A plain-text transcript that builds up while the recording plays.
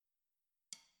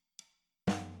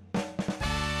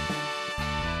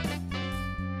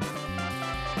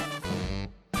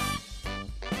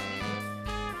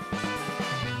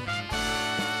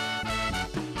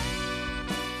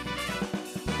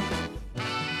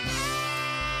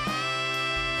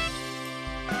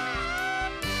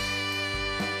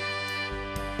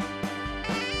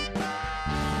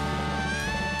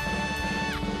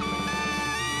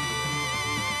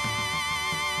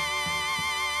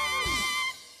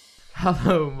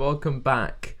Hello and welcome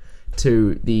back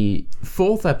to the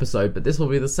 4th episode, but this will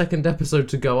be the 2nd episode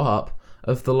to go up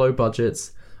of the Low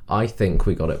Budgets I Think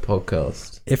We Got It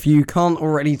podcast. If you can't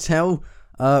already tell,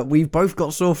 we've both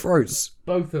got sore throats.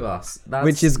 Both of us. That's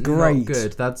which is great. Not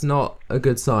good. That's not a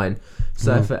good sign.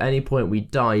 So if at any point we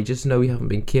die, just know we haven't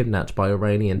been kidnapped by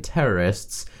Iranian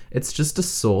terrorists. It's just a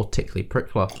sore tickly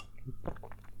prickler.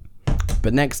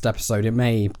 But next episode, it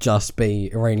may just be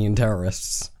Iranian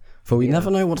terrorists. For we never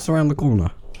know what's around the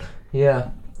corner. Yeah.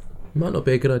 Might not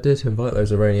be a good idea to invite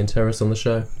those Iranian terrorists on the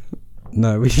show.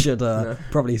 No, we should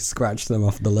probably scratch them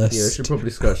off the list. Yeah, we should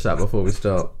probably scratch that before we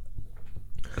start.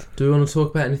 Do we want to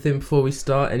talk about anything before we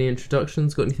start? Any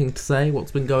introductions? Got anything to say?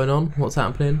 What's been going on? What's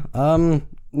happening? No,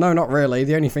 not really.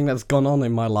 The only thing that's gone on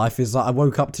in my life is that I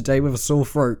woke up today with a sore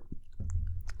throat.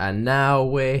 And now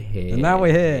we're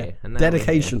here.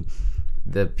 Dedication.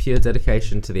 The pure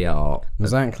dedication to the art.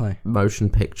 Exactly. Motion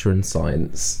picture and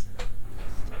science.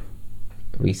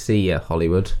 We see you,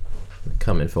 Hollywood. We're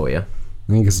coming for you.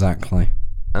 Exactly.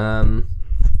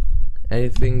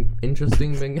 Anything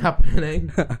interesting been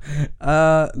happening?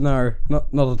 No,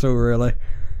 not at all, really.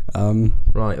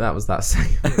 Right, that was that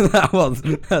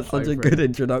segment. That's such a good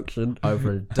introduction. Over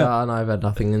and done. I've had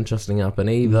nothing interesting happen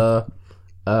either.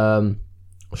 Shall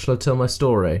I tell my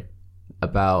story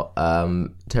about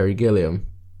Terry Gilliam?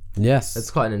 Yes.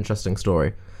 It's quite an interesting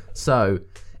story. So,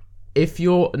 if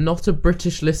you're not a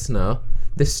British listener,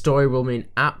 this story will mean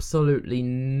absolutely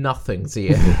nothing to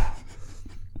you.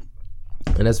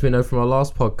 And as we know from our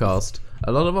last podcast,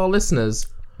 a lot of our listeners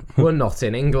were not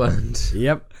in England.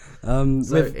 Yep.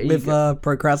 With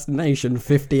procrastination,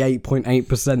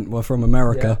 58.8% were from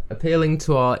America. Yeah, appealing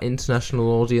to our international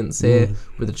audience here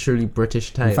with a truly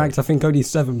British tale. In fact, I think only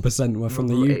 7% were from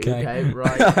the UK. Okay,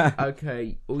 right.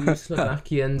 Okay, all you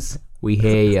Slovakians, we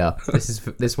hear ya.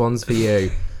 This one's for you.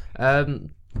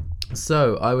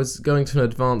 So, I was going to an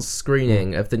advanced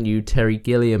screening of the new Terry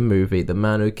Gilliam movie, The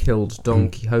Man Who Killed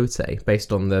Don Quixote,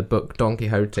 based on the book Don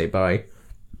Quixote by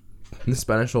the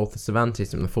Spanish author Cervantes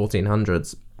from the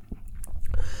 1400s.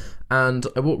 And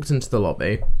I walked into the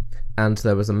lobby, and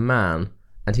there was a man,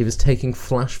 and he was taking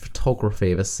flash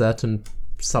photography of a certain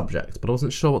subject, but I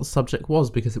wasn't sure what the subject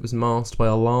was because it was masked by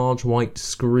a large white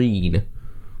screen.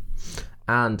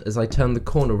 And as I turned the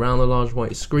corner around the large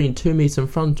white screen, 2 meters in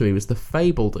front of me was the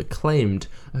fabled, acclaimed,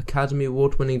 Academy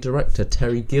Award-winning director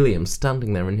Terry Gilliam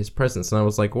standing there in his presence. And I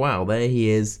was like, wow, there he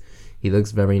is. He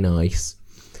looks very nice.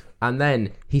 And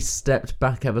then he stepped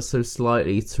back ever so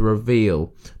slightly to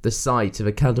reveal the sight of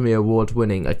Academy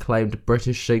Award-winning, acclaimed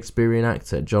British Shakespearean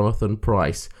actor Jonathan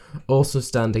Pryce, also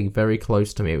standing very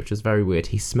close to me, which is very weird.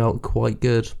 He smelled quite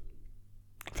good.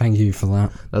 Thank you for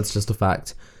that. That's just a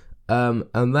fact.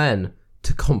 And then,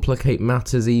 to complicate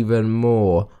matters even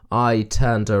more, I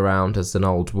turned around as an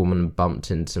old woman bumped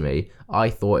into me. I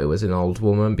thought it was an old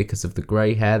woman because of the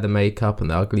grey hair, the makeup, and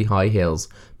the ugly high heels.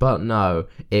 But no,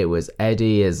 it was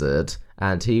Eddie Izzard,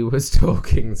 and he was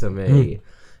talking to me.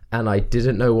 And I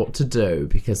didn't know what to do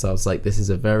because I was like, this is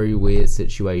a very weird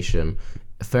situation.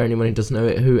 For anyone who doesn't know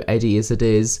who Eddie Izzard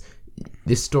is,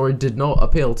 this story did not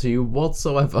appeal to you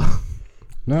whatsoever.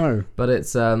 No. But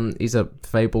it's he's a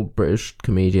fabled British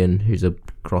comedian who's a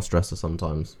cross-dresser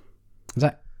sometimes.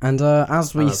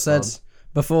 As we said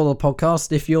before the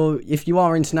podcast, if you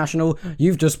are international,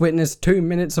 you've just witnessed 2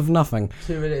 minutes of nothing.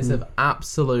 2 minutes of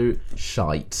absolute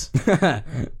shite.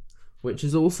 Which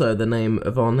is also the name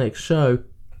of our next show.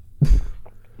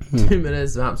 2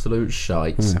 minutes of absolute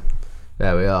shite. Yeah.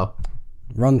 There we are.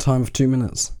 Runtime of 2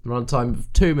 minutes. Runtime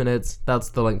of 2 minutes, that's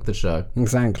the length of the show.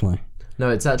 Exactly. No,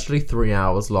 it's actually 3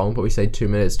 hours long, but we say 2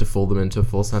 minutes to fool them into a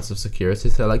false sense of security.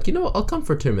 So like, you know what, I'll come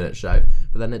for a 2 minute show.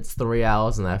 But then it's 3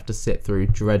 hours and they have to sit through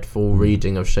dreadful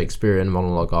reading of Shakespearean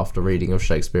monologue after reading of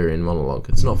Shakespearean monologue.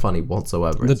 It's not funny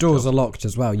whatsoever. The doors are locked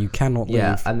as well. You cannot leave.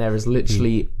 Yeah, and there is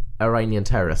literally Iranian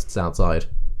terrorists outside.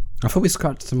 I thought we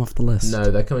scratched them off the list. No,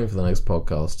 they're coming for the next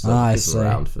podcast. So I keep see. them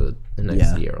around for the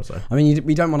next year or so. I mean,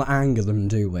 we don't want to anger them,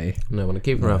 do we? No, we want to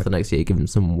keep them around for the next year, give them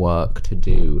some work to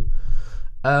do.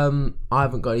 I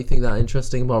haven't got anything that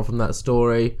interesting apart from that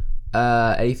story.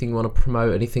 Anything you want to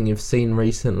promote? Anything you've seen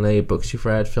recently? Books you've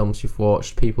read? Films you've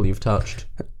watched? People you've touched?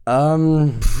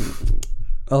 Well,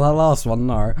 that last one,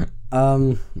 no.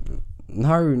 No,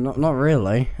 not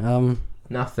really.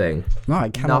 Nothing. No, I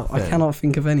cannot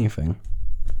think of anything.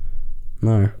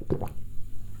 No.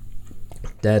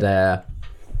 Dead air.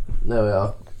 There we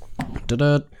are.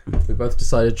 Da-da. We both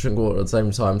decided to drink water at the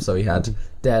same time, so we had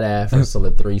dead air for a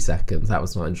solid 3 seconds. That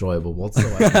was not enjoyable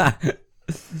whatsoever.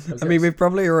 I mean, we've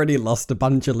probably already lost a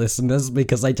bunch of listeners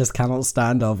because they just cannot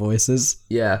stand our voices.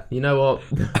 Yeah, you know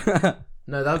what?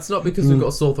 No, that's not because we've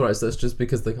got sore throats. That's just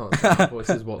because they can't hear our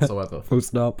voices whatsoever. Full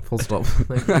stop. Full stop.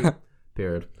 Thank you.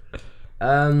 Period.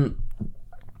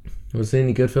 We've seen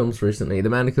any good films recently. The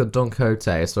Man Who Killed Don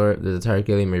Quixote, the Terry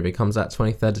Gilliam movie, comes out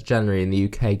 23rd of January in the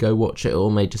UK. Go watch it at all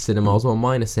major cinemas or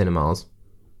minor cinemas.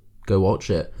 Go watch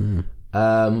it.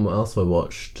 What else have I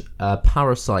watched?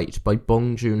 Parasite by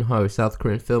Bong Joon-ho, South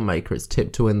Korean filmmaker. It's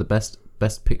tipped to win the best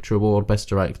Picture Award, Best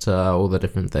Director, all the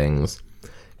different things.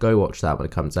 Go watch that when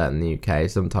it comes out in the UK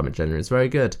sometime in January. It's very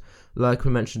good. Like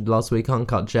we mentioned last week,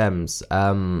 Uncut Gems.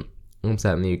 Comes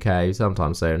out in the UK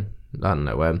sometime soon. I don't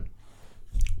know when.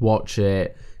 Watch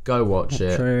it. Go watch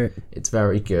it. It's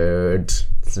very good.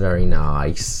 It's very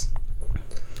nice.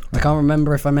 I can't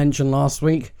remember if I mentioned last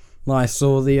week that I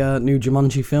saw the new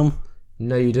Jumanji film.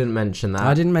 No, you didn't mention that.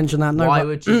 I didn't mention that. No. Why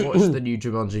would you watch the new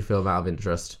Jumanji film out of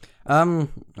interest? I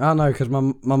don't know, because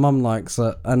my mum likes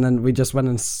it, and then we just went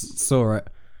and saw it.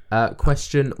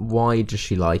 Question: why does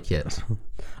she like it?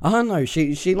 I don't know.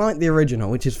 She liked the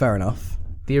original, which is fair enough.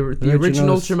 The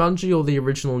original Jumanji or the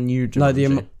original new Jumanji? No,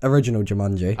 the original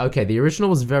Jumanji. Okay, the original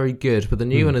was very good, but the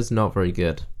new one is not very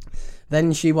good.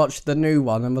 Then she watched the new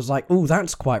one and was like, "Ooh,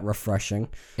 that's quite refreshing."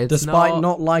 Despite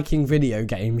not liking video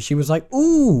games, she was like,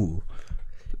 "Ooh."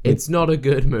 It's not a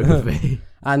good movie.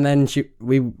 And then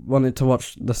we wanted to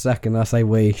watch the second. I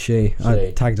say she.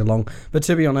 I tagged along. But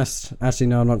to be honest, actually,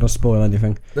 no, I'm not going to spoil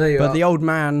anything. But the old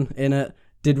man in it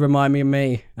did remind me of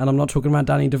me. And I'm not talking about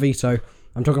Danny DeVito.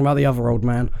 I'm talking about the other old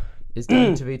man. Is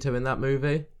Danny DeVito in that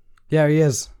movie? Yeah, he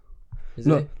is. Is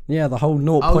he? Yeah, the whole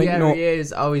 0.0... Oh, yeah, he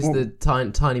is. Oh, he's the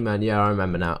tiny man. Yeah, I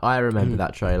remember now. I remember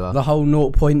that trailer. The whole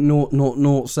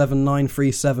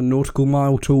 0.007937 nautical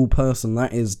mile tall person.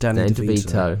 That is Danny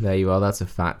DeVito. There you are. That's a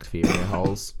fact for you, ear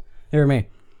holes. Hear me.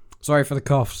 Sorry for the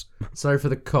coughs. Sorry for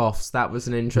the coughs. That was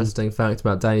an interesting fact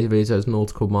about Danny DeVito's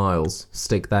nautical miles.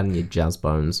 Stick that in your jazz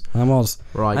bones. I was.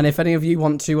 Right. And if any of you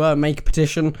want to make a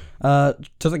petition to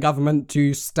the government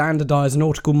to standardise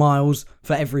nautical miles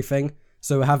for everything,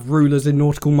 so have rulers in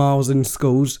nautical miles in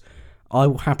schools, I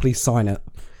will happily sign it.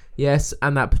 Yes,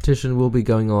 and that petition will be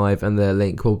going live, and the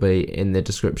link will be in the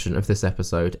description of this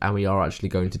episode, and we are actually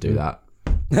going to do that.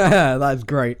 That's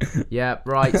great. Yeah,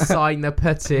 right. Sign the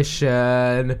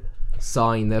petition.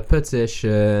 Sign the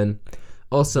petition.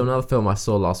 Also, another film I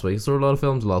saw last week. I saw a lot of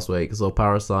films last week. I saw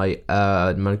Parasite,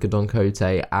 Man Who Killed Don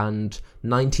Quixote, and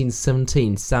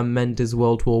 1917, Sam Mendes'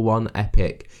 World War One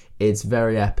epic. It's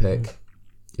very epic.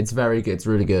 It's very good. It's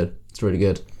really good. It's really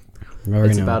good.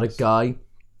 It's about a guy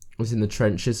who's in the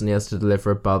trenches and he has to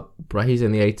deliver he's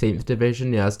in the 18th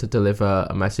Division. He has to deliver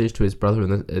a message to his brother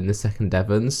in the 2nd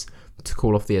Devons to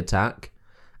call off the attack,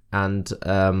 and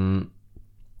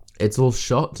it's all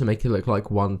shot to make it look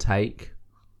like one take,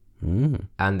 and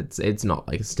it's not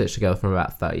like it's stitched together from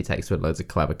about 30 takes with loads of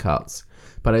clever cuts,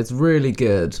 but it's really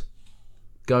good.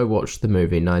 Go watch the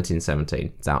movie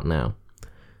 1917. It's out now.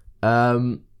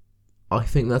 I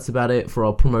think that's about it for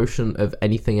our promotion of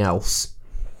anything else.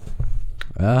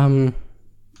 No,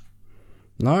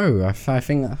 I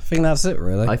think that's it,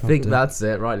 really. I think that's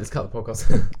it. Right, let's cut the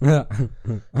podcast. Yeah,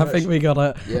 I think we got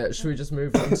it. Yeah, should we just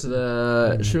move on to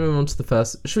the... Should we move on to the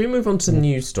first... Should we move on to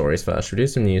news stories first? Should we do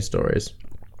some news stories?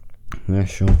 Yeah,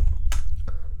 sure.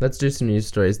 Let's do some news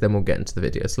stories, then we'll get into the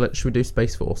video. So should we do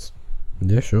Space Force?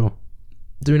 Yeah, sure.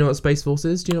 Do we know what Space Force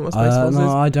is? Do you know what Space Force is?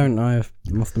 No, I don't know.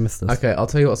 I must have missed this. Okay, I'll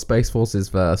tell you what Space Force is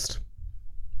first.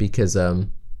 Because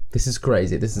this is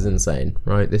crazy. This is insane,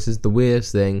 right? This is the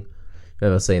weirdest thing I've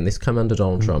ever seen. This came under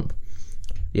Donald Trump.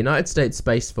 The United States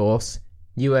Space Force,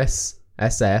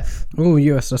 USSF... Oh,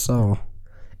 USSR.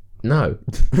 No.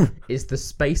 is the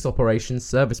Space Operations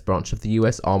Service branch of the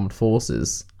US Armed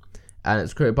Forces. And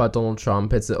it's created by Donald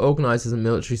Trump. It's organised as a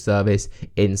military service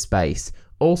in space.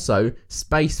 Also,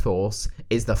 Space Force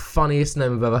is the funniest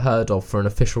name I've ever heard of for an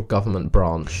official government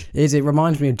branch. It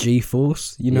reminds me of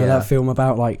G-Force. You know that film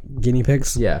about, like, guinea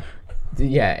pigs? Yeah.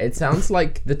 Yeah, it sounds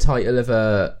like the title of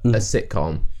a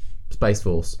sitcom. Space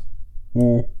Force.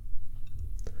 Mm.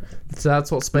 So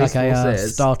that's what Space Force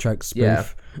is. Star Trek spoof. Yeah.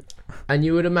 And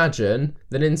you would imagine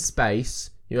that in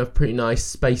space, you have pretty nice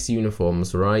space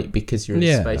uniforms, right? Because you're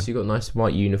in space, you've got nice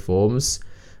white uniforms.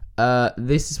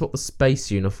 This is what the space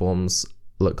uniforms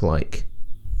look like.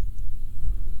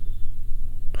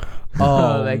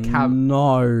 Oh,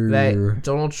 no.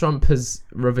 Donald Trump has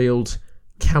revealed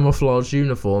camouflage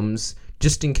uniforms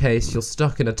just in case you're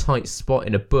stuck in a tight spot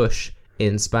in a bush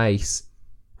in space.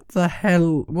 The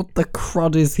hell? What the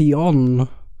crud is he on?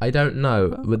 I don't know,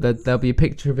 but there'll be a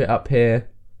picture of it up here.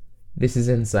 This is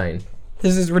insane.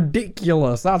 This is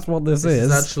ridiculous. That's what this is. This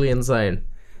is actually insane.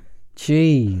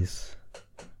 Jeez.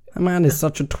 That man is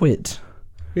such a twit.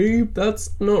 That's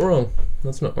not wrong.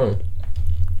 That's not wrong.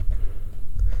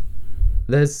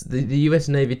 There's the US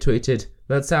Navy tweeted,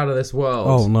 "That's out of this world."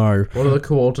 Oh no. What are the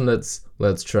coordinates?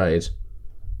 Let's trade.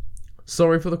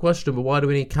 Sorry for the question, but why do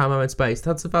we need camo in space?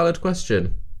 That's a valid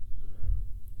question.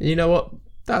 You know what?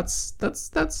 That's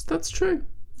true.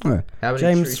 Yeah.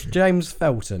 James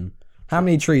Felton. How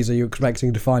many trees are you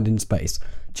expecting to find in space?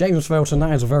 James Felton,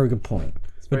 that is a very good point.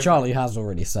 But Charlie has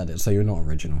already said it, so you're not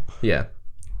original. Yeah.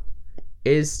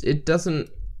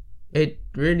 It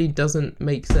really doesn't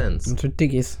make sense. It's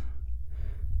ridiculous.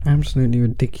 Absolutely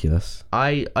ridiculous.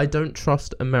 I don't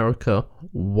trust America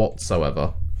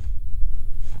whatsoever.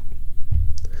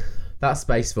 That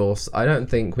Space Force, I don't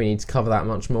think we need to cover that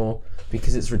much more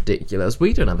because it's ridiculous.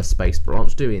 We don't have a space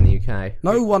branch, do we, in the UK?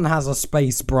 No one has a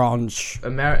space branch.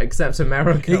 Except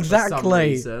America, exactly. For some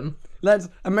reason. Let's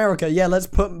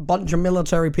put a bunch of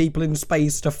military people in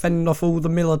space to fend off all the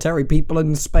military people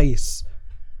in space.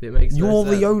 It makes You're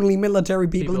the only military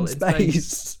people in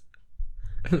space.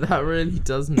 That really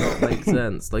does not make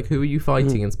sense. Like, who are you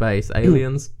fighting in space?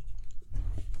 Aliens?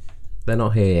 They're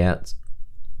not here yet.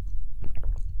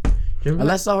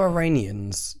 Unless our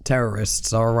Iranians,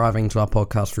 terrorists, are arriving to our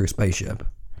podcast through spaceship.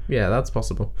 Yeah, that's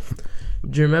possible.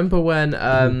 Do you remember when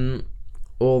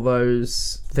all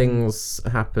those things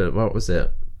happened? What was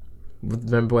it?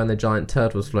 Remember when the giant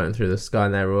turd was floating through the sky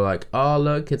and they were all like, "Oh,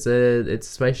 look, it's a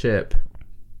spaceship."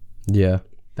 Yeah.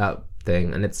 That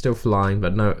thing. And it's still flying,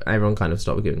 but no, everyone kind of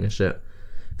stopped giving a shit.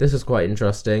 This was quite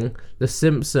interesting. The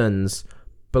Simpsons,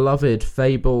 beloved,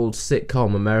 fabled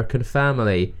sitcom American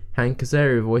Family. Hank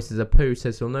Azaria voices Apu,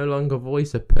 says he'll no longer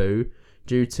voice Apu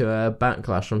due to a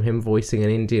backlash from him voicing an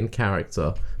Indian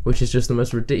character, which is just the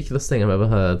most ridiculous thing I've ever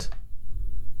heard.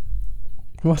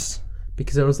 What?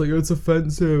 Because I was like, it's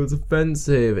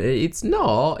offensive. It's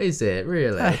not, is it,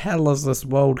 really? What the hell has this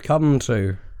world come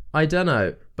to? I don't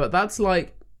know, but that's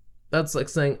like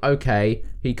saying, okay,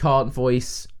 he can't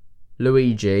voice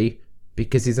Luigi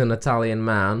because he's an Italian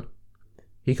man.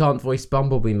 He can't voice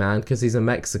Bumblebee Man because he's a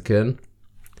Mexican.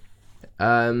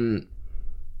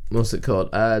 What's it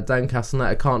called? Dan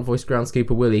Castellaneta can't voice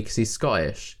Groundskeeper Willie because he's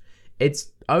Scottish.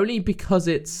 It's only because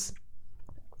it's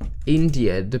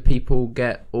India do people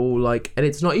get all like, and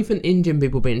it's not even Indian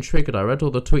people being triggered. I read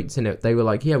all the tweets in it. They were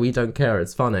like, yeah, we don't care.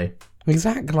 It's funny.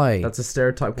 Exactly. That's a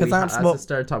stereotype. That's a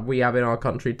stereotype we have in our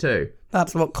country too.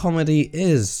 That's what comedy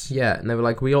is. Yeah, and they were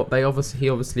like, he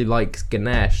obviously likes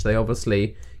Ganesh. They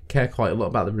obviously care quite a lot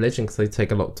about the religion because they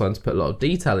take a lot of time to put a lot of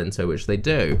detail into it, which they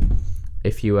do.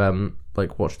 If you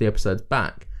watch the episodes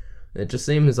back, it just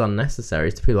seems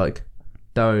unnecessary to be like,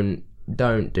 don't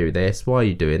do this. Why are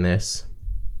you doing this?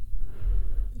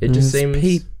 It just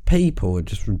seems people are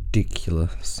just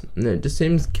ridiculous. No, it just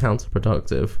seems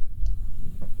counterproductive.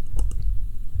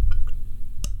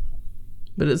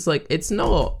 But it's like, it's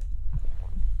not.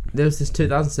 There was this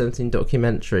 2017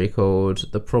 documentary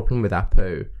called The Problem with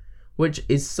Apu, which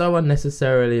is so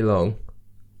unnecessarily long.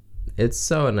 It's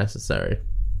so unnecessary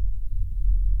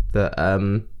that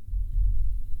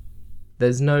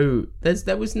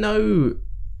there was no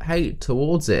hate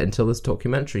towards it until this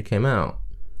documentary came out.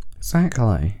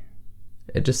 Exactly.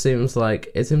 It seems like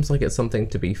it's something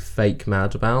to be fake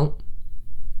mad about.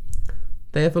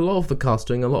 They have a lot of the cast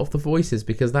doing a lot of the voices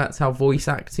because that's how voice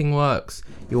acting works.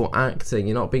 You're acting,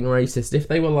 you're not being racist. If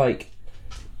they were like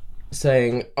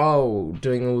saying,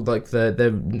 doing all like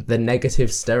the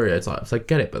negative stereotypes, I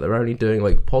get it, but they're only doing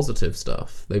like positive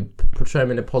stuff. They portray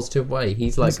him in a positive way.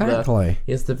 He's like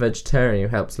he's the vegetarian who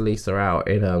helps Lisa out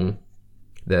in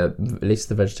the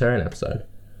Vegetarian episode.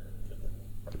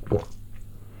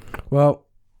 Well,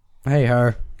 hey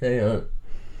ho. Hey ho.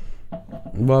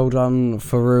 Well done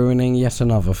for ruining yet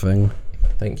another thing.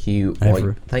 Thank you,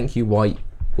 white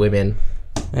women.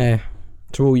 Yeah,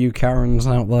 to all you Karens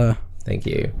out there. Thank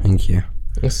you. Thank you.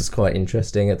 This is quite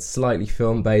interesting. It's slightly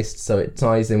film-based, so it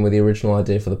ties in with the original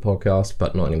idea for the podcast,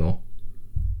 but not anymore.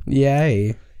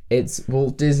 Yay. It's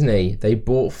Walt Disney. They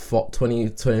bought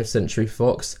 20th Century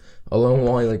Fox a long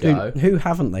while ago. Dude, who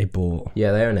haven't they bought?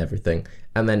 Yeah, they own everything.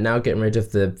 And they're now getting rid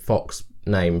of the Fox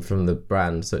name from the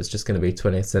brand, so it's just going to be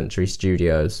 20th Century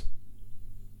Studios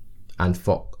and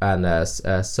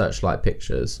Searchlight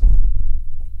Pictures.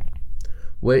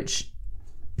 Which,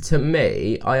 to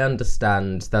me, I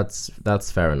understand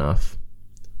that's fair enough.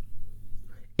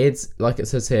 It's like it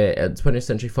says here, 20th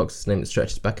Century Fox's name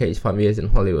stretches back 85 years in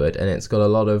Hollywood, and it's got a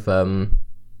lot of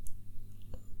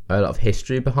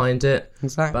history behind it.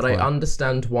 Exactly. But I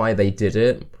understand why they did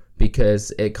it,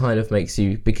 because it kind of makes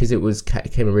you, because it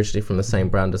came originally from the same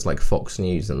brand as like Fox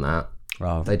News and that.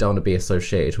 Oh. They don't want to be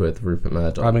associated with Rupert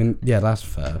Murdoch. I mean, yeah, that's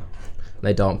fair.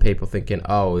 They don't want people thinking,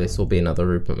 this will be another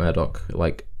Rupert Murdoch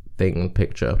like thing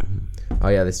picture. Oh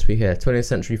yeah, this tweet here. 20th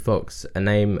Century Fox, a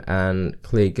name and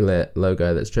clear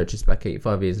logo that stretches back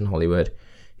 85 years in Hollywood.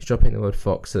 He's dropping the word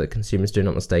Fox so that consumers do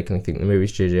not mistakenly think the movie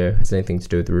studio has anything to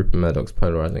do with Rupert Murdoch's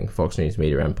polarizing Fox News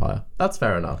media empire. That's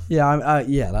fair enough.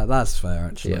 Yeah, that's fair,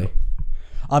 actually. Yeah.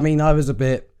 I mean, I was a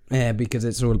bit, because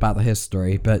it's all about the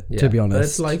history, but to be honest... But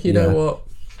it's like, you know what?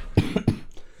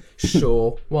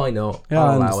 Sure, why not? Yeah,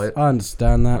 I'll allow it. I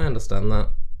understand that. I understand that.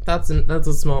 That's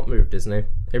a smart move, Disney.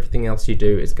 Everything else you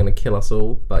do is going to kill us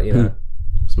all, but,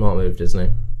 smart move, Disney.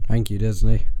 Thank you,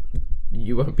 Disney.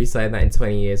 You won't be saying that in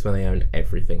 20 years when they own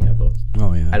everything ever.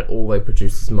 Oh, yeah. And all they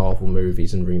produce is Marvel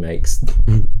movies and remakes.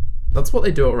 That's what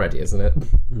they do already, isn't it?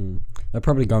 They're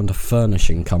probably going to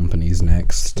furnishing companies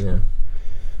next. Yeah.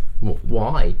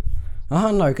 Why? I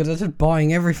don't know, because they're just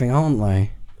buying everything, aren't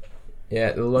they?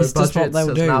 Yeah, the low budget has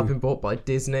now been bought by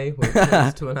Disney, with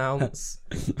plans to announce.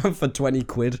 For 20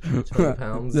 quid.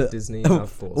 £20, Disney.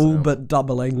 All but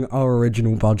doubling our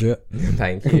original budget.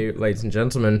 Thank you, ladies and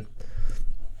gentlemen.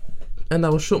 And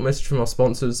that was a short message from our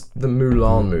sponsors, the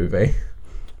Mulan movie.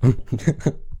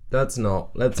 Let's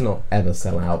not ever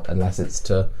sell out unless it's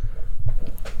to...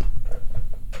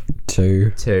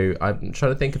 I'm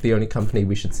trying to think of the only company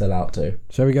we should sell out to.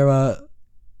 Shall we go,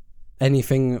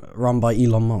 anything run by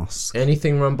Elon Musk?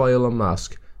 Anything run by Elon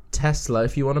Musk. Tesla,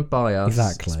 if you want to buy us.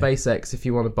 Exactly. SpaceX, if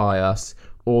you want to buy us.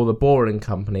 Or the Boring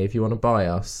Company, if you want to buy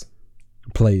us.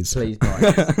 Please buy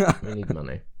us. We need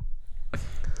money.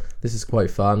 This is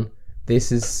quite fun.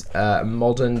 This is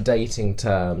modern dating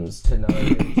terms to know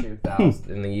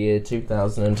in the year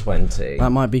 2020.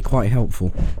 That might be quite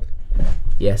helpful.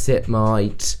 Yes, it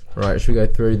might. Right, should we go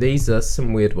through? These are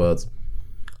some weird words.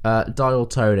 Dial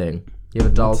toning. You ever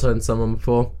dial tone someone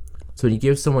before? So when you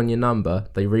give someone your number,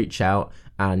 they reach out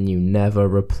and you never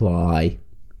reply.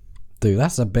 Dude,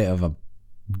 that's a bit of a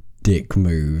dick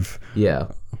move.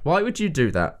 Yeah. Why would you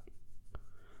do that?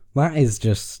 That is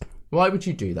just... Why would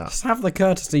you do that? Just have the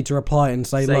courtesy to reply and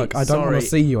say, look, I don't want to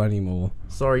see you anymore.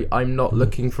 Sorry, I'm not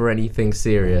looking for anything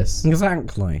serious.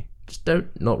 Exactly. Just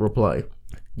not reply.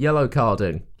 Yellow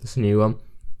carding. This new one.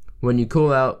 When you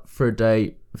call out for a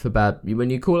date for bad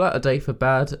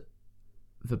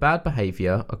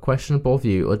behaviour, a questionable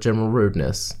view, or general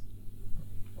rudeness.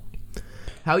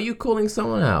 How are you calling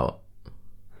someone out?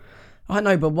 I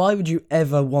know, but why would you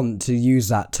ever want to use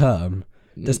that term?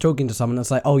 Just talking to someone and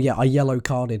say, oh yeah, I yellow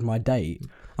carded my date.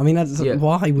 I mean,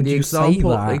 why would you say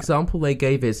that? The example they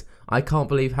gave is, I can't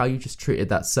believe how you just treated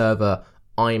that server.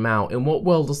 I'm out. In what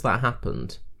world has that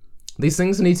happened? These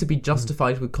things need to be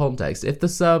justified with context. If the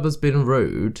server's been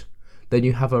rude, then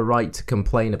you have a right to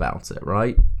complain about it,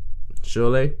 right?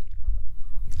 Surely?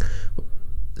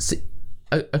 See,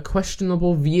 a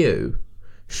questionable view.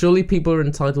 Surely people are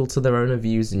entitled to their own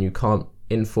views and you can't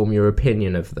inform your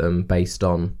opinion of them based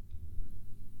on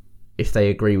if they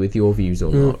agree with your views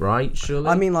or not, right? Surely?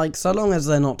 I mean, like, so long as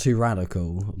they're not too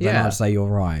radical, then I'd say you're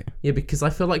right. Yeah, because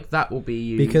I feel like that will be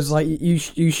used. Because, like, you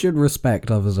should respect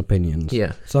others' opinions.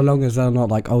 Yeah. So long as they're not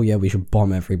like, oh yeah, we should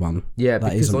bomb everyone. Yeah,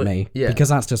 that isn't me. Yeah. Because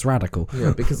that's just radical.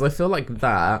 Yeah, because I feel like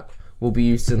that will be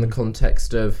used in the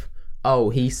context of, oh,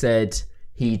 he said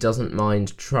he doesn't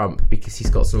mind Trump because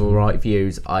he's got some alright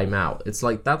views, I'm out. It's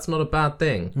like, that's not a bad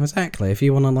thing. Exactly. If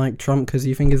you want to like Trump because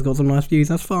you think he's got some nice views,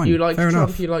 that's fine. You like Fair Trump,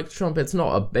 enough. you like Trump. It's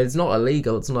not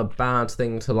illegal, it's not a bad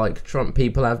thing to like Trump.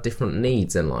 People have different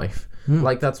needs in life.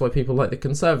 Like, that's why people like the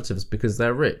Conservatives, because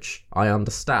they're rich. I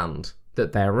understand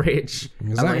that they're rich. Exactly.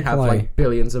 And they have like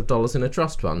billions of dollars in a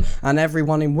trust fund. And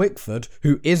everyone in Wickford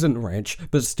who isn't rich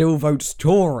but still votes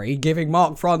Tory, giving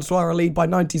Mark Francois a lead by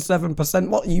 97%.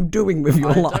 What are you doing with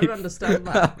your life? I don't understand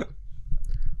that.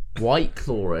 White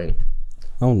clawing.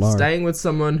 Oh no. Staying with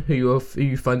someone who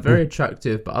you find very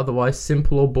attractive but otherwise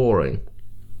simple or boring.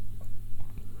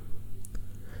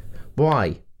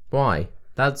 Why?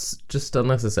 That's just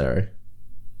unnecessary.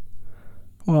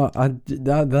 Well,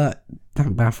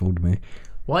 that baffled me.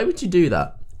 Why would you do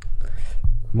that?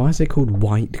 Why is it called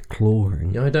white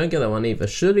clawing? Yeah, I don't get that one either.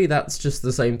 Surely that's just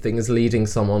the same thing as leading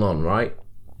someone on, right?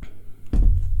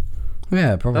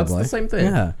 Yeah, probably. That's the same thing.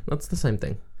 Yeah. That's the same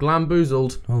thing.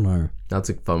 Glamboozled. Oh no. That's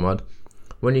a fun word.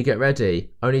 When you get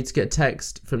ready, only to get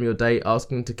text from your date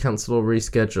asking to cancel or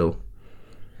reschedule.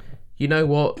 You know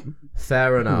what?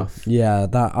 Fair enough. Yeah,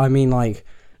 I mean, like,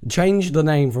 change the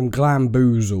name from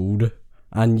Glamboozled,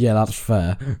 and yeah, that's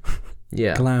fair.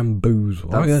 Yeah.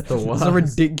 Glamboozled. That's the word. It's a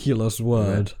ridiculous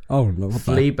word. Yeah. Oh no.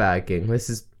 Fleabagging. This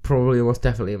is probably almost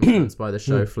definitely influenced by the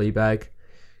show Fleabag.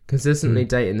 Consistently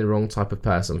dating the wrong type of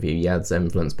person for you. Yeah, it's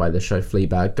influenced by the show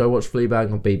Fleabag. Go watch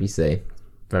Fleabag on BBC.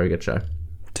 Very good show.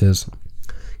 It is.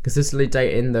 Consistently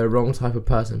dating the wrong type of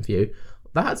person for you.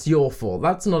 That's your fault.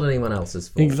 That's not anyone else's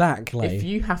fault. Exactly. If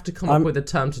you have to come up with a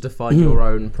term to define your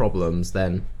own problems,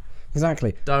 then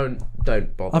exactly. Don't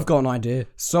bother. I've got an idea.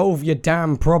 Solve your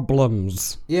damn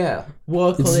problems. Yeah.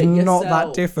 Work on it It's not yourself.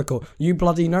 that difficult. You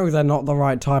bloody know they're not the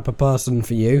right type of person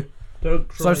for you. Don't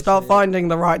cry So start to finding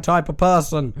the right type of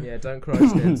person. Yeah, don't cry to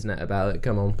the internet about it.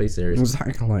 Come on, be serious.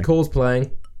 Exactly.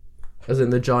 Cosplaying, as in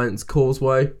the Giants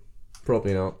Causeway.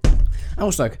 Probably not.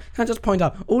 Also, can I just point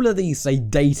out, all of these say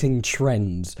dating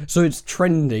trends. So it's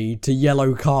trendy to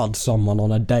yellow card someone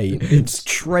on a date. It's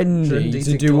trendy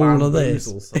to do all of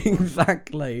this.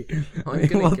 Exactly.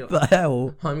 What the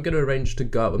hell? I'm going to arrange to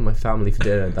go out with my family for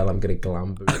dinner and then I'm going to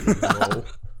glamboozle them all.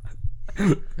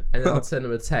 And then I'll send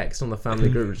them a text on the family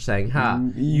group saying, "Ha,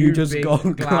 you just got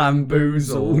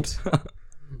glamboozled." The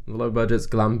Low Budget's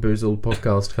Glamboozled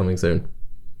podcast coming soon.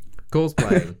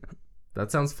 Cosplaying. That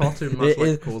sounds far too much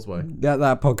like Causeway. Yeah,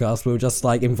 that podcast, we'll just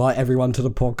like invite everyone to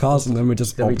the podcast and then we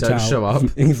just we don't show up.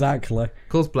 Exactly.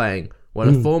 Cosplaying. When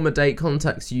a former date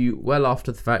contacts you well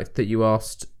after the fact that you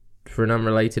asked for an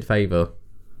unrelated favour.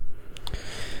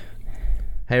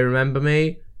 Hey, remember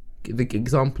me? The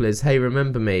example is, hey,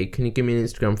 remember me? Can you give me an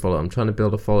Instagram follow? I'm trying to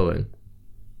build a following.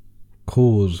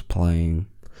 Cosplaying.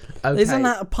 Okay. Isn't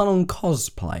that a pun on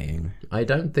cosplaying? I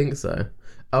don't think so.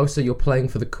 Oh, so you're playing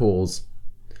for the cause.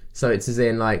 So it's as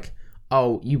in like,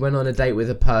 oh, you went on a date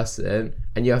with a person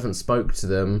and you haven't spoke to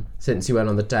them since you went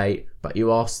on the date, but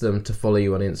you asked them to follow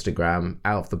you on Instagram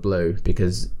out of the blue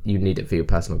because you need it for your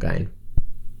personal gain.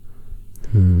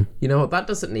 You know what? That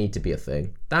doesn't need to be a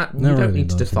thing. You don't need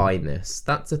to define this.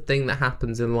 That's a thing that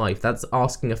happens in life. That's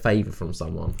asking a favour from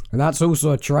someone. And that's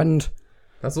also a trend.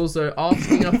 That's also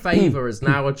asking a favour is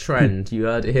now a trend. You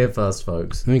heard it here first,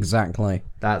 folks. Exactly.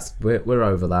 We're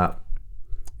over that.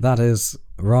 That is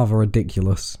rather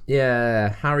ridiculous.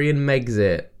 Yeah, Harry and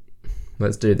Megxit.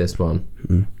 Let's do this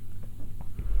one.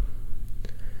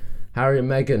 Harry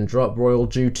and Meghan drop royal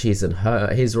duties and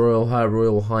her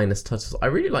royal highness titles. I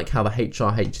really like how the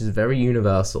HRH is very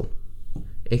universal.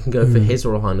 It can go for his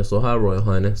royal highness or her royal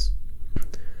highness.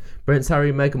 Prince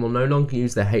Harry and Meghan will no longer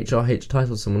use their HRH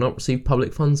titles and will not receive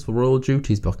public funds for royal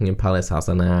duties, Buckingham Palace has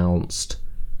announced.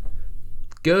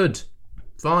 Good.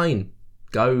 Fine.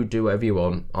 Go do whatever you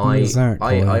want. I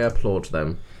applaud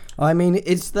them. I mean,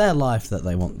 it's their life that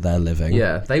they're living.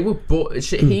 Yeah, they were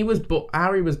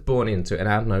Harry was born into it and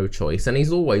had no choice, and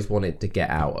he's always wanted to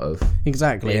get out of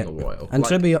exactly being a royal. And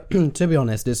to be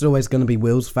honest, it's always going to be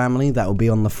Will's family that will be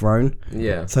on the throne.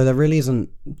 Yeah. So there really isn't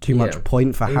too much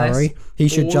point for Harry. He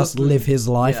should just live his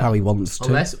life how he wants to.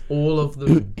 Unless all of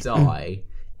them die,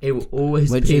 it will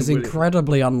always which is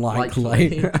incredibly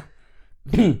unlikely.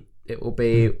 It will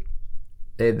be.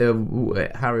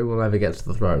 Harry will never get to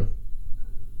the throne.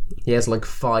 He has like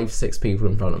 5-6 people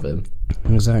in front of him.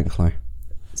 Exactly.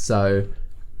 So,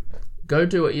 go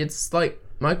do it. It's like,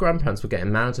 my grandparents were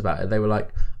getting mad about it. They were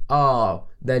like,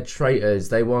 they're traitors.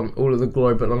 They want all of the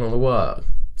glory but none of the work.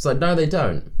 It's like, no, they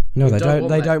don't. No, they don't.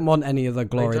 They don't want any of the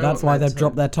glory. That's why they've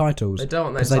dropped their titles. They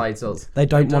don't want their titles. They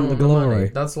don't want the glory.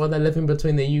 That's why they're living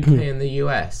between the UK and the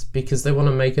US, because they want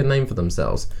to make a name for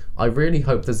themselves. I really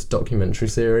hope there's a documentary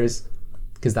series,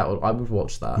 because I would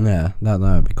watch that. Yeah, that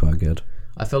would be quite good.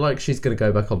 I feel like she's going to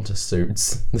go back onto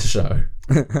Suits, the show.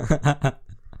 That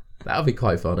would be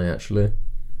quite funny, actually.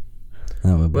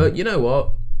 That would be. But you know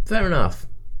what? Fair enough.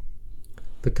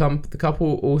 The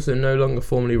couple also no longer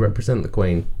formally represent the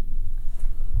Queen.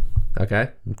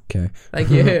 Okay.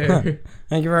 Thank you.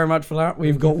 Thank you very much for that.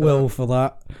 We've got Will for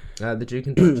that. The Duke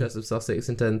and Duchess of Sussex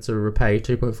intend to repay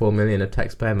 $2.4 million of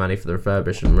taxpayer money for the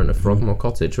refurbishment of Frogmore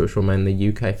Cottage, which will remain the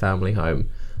UK family home.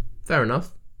 Fair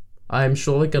enough. I am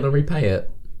sure they're going to repay it.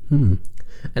 And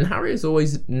Harry has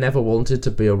always never wanted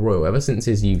to be a royal. Ever since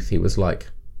his youth, he was like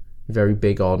very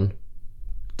big on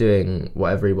doing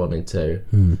whatever he wanted to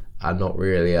and not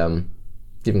really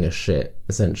giving a shit,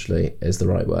 essentially, is the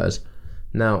right word.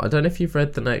 Now, I don't know if you've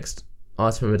read the next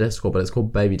item in my Discord, but it's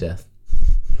called Baby Death.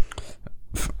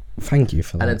 Thank you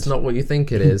for that. And it's not what you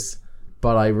think it is,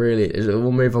 but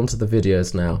we'll move on to the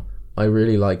videos now. I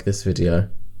really like this video.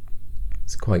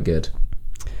 It's quite good.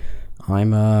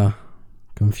 I'm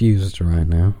confused right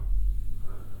now.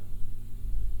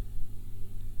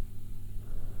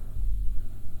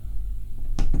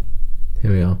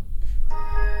 Here we are.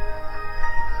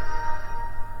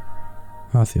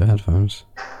 That's your headphones.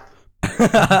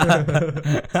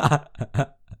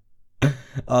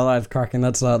 Oh, that's cracking.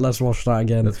 Let's watch that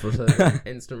again. Let's watch that.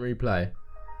 Instant replay.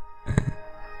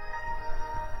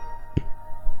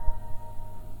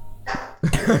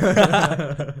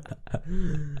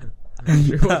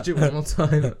 Should we watch it one more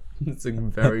time? It's a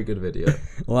very good video.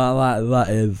 Well, that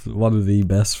is one of the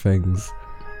best things.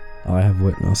 I have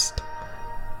witnessed.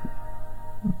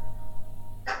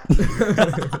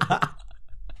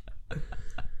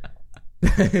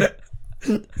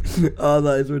 Oh,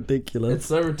 that is ridiculous. It's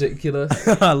so ridiculous.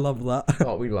 I love that.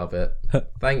 Oh, we love it.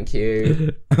 Thank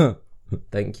you.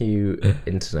 Thank you,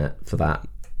 internet, for that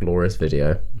glorious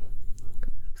video.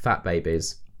 Fat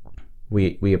babies.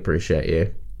 We appreciate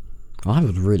you. I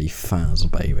was really fat as a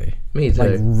baby. Me too.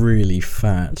 Like, really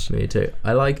fat. Me too.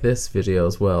 I like this video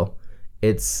as well.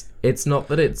 It's not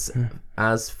that it's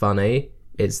as funny,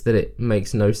 it's that it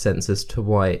makes no sense as to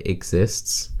why it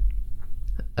exists.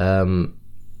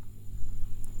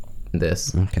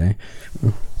 This. Okay.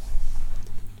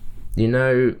 You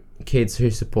know, kids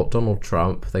who support Donald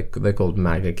Trump, they're called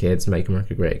MAGA kids, Make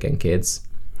America Great Again kids.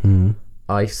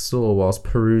 I saw whilst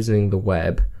perusing the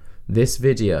web this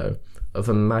video of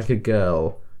a MAGA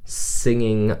girl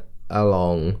singing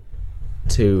along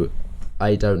to,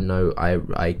 I don't know,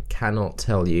 I cannot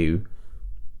tell you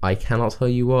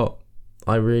what.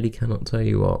 I really cannot tell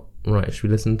you what. Right, should we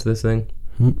listen to this thing?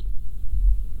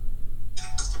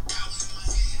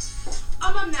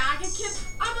 I'm a MAGA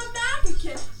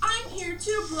kid. I'm here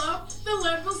to blow the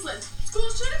liberals' lid. School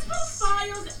shootings,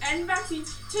 pedophiles, and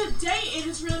vaccines. Today it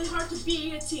is really hard to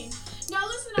be a teen. Now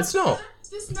listen up, It's not. brother.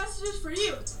 This message is for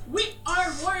you. We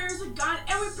are warriors of God,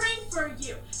 and we're praying for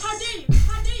you. How dare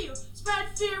you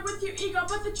spread fear with your ego?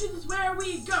 But the truth is where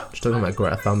we go. She's talking about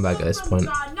Greta Thunberg at this From point.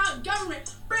 God, not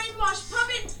government. Brainwashed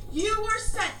puppet. You were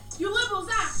sent. You liberals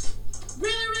act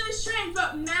really strange,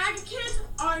 but MAGA kids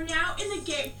are now in the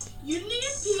game. Unity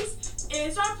and peace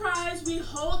is our prize. We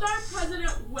hold our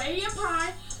president way up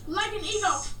high like an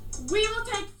eagle. We will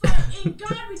take flight. In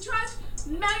God we trust.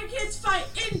 MAGA kids fight.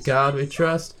 In God we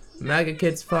trust. MAGA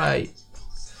kids fight.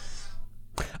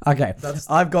 Okay,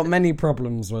 I've got many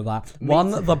problems with that.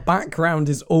 One, the background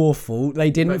is awful. They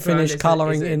didn't finish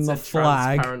colouring in the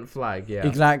flag. Transparent flag, yeah.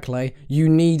 Exactly. You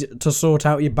need to sort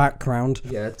out your background.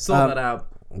 Yeah, sort that out.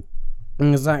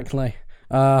 Exactly.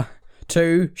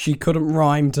 Two, she couldn't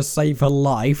rhyme to save her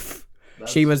life.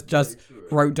 She was just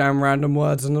wrote down random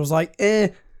words and was like,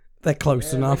 they're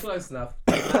close enough. We're close enough.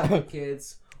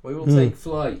 Kids, we will take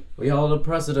flight. We hold a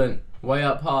president way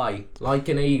up high, like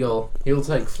an eagle. He'll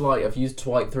take flight. I've used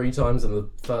twite 3 times in the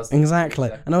first.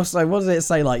 Exactly. And also, what does it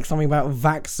say? Like something about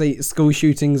school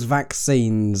shootings,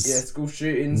 vaccines. Yeah, school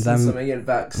shootings and something in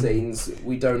vaccines.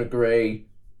 We don't agree.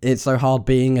 It's so hard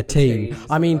being a teen.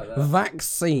 I mean, like that.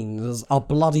 vaccines are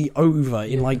bloody over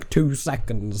in like 2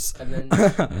 seconds. And then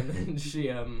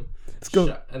she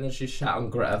good. and then she shat on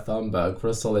Greta Thunberg for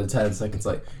a solid 10 seconds.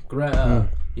 Like, Greta,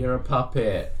 you're a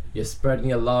puppet. You're spreading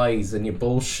your lies and your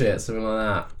bullshit, something like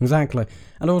that. Exactly.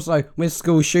 And also, with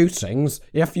school shootings,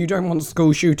 if you don't want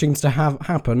school shootings to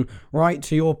happen, write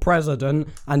to your president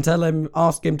and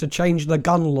ask him to change the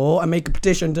gun law and make a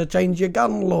petition to change your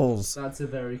gun laws. That's a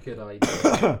very good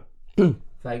idea.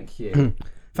 Thank you.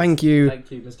 Thank you. Thank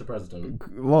you, Mr. President.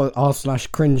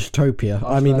 r/Cringetopia.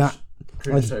 I mean, that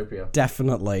Cringetopia.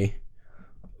 definitely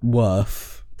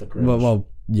worth. The cringe. Well,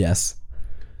 yes.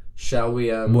 Shall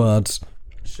we, Words.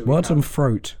 should we Words have and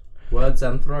throat. Words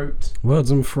and Throat? Words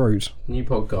and throat. New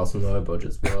podcast on Low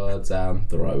Budgets. Words and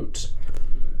Throat.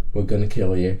 We're gonna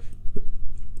kill you.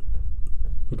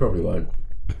 We probably won't.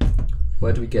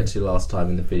 Where did we get to last time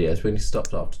in the videos? We only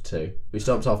stopped after 2. We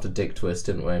stopped after Dick Twist,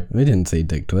 didn't we? We didn't see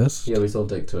Dick Twist. Yeah, we saw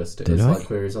Dick Twist. It Did was I? like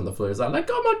where he was on the floor. He was like, let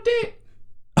go of my dick!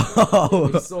 Oh.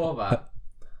 We saw that.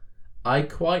 I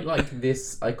quite like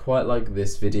this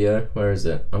video. Where is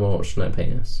it? I want to watch Snow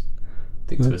Penis.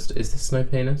 Dick Twist. Is this Snow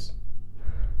Penis?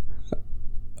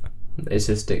 It's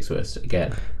just Dick Twist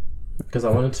again. Because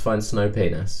I wanted to find Snow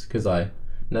Penis.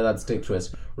 No, that's Dick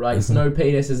Twist. Right, Snow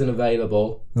Penis isn't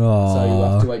available. So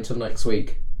you'll have to wait till next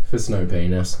week for Snow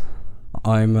Penis.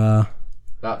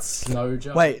 That's Snow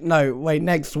Joe. Wait,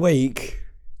 next week.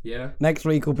 Yeah? Next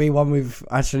week will be one we've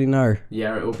actually know.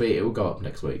 Yeah, it will go up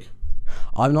next week.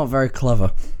 I'm not very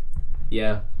clever.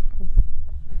 Yeah.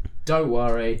 Don't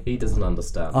worry, he doesn't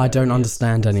understand. I don't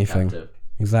understand anything. Captive.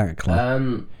 Exactly.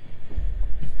 Oh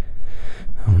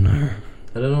no.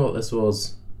 I don't know what this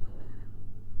was.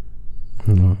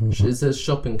 Mm-hmm. It says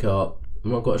shopping cart.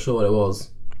 I'm not quite sure what it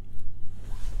was.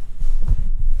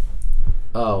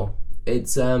 Oh,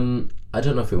 it's I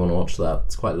don't know if we want to watch that.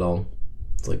 It's quite long.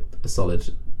 It's like a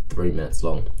solid 3 minutes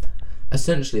long.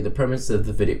 Essentially, the premise of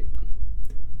the video.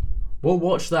 We'll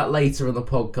watch that later in the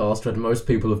podcast when most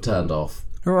people have turned off.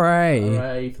 Hooray!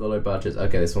 Hooray for the low budget.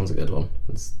 Okay, this one's a good one.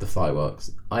 It's the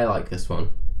fireworks. I like this one.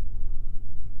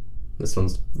 This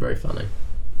one's very funny.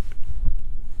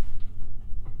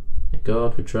 In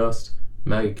God we trust.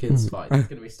 MAGA kids fight. It's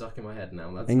going to be stuck in my head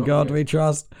now. That's In not God good. we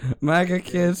trust. MAGA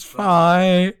kids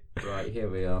fight. Right, here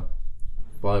we are.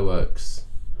 Fireworks.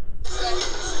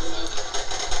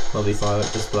 Lovely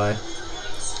firework display.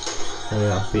 There we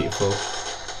are. Beautiful.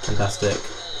 Fantastic.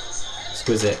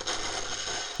 Exquisite.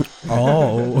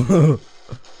 Oh.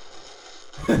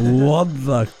 What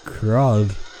the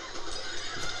crud?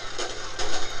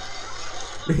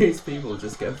 These people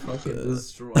just get fucking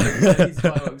destroyed. These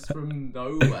fireworks from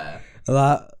nowhere.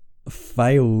 That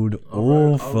failed I'll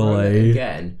awfully. roll it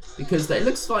again because it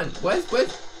looks fine. Where's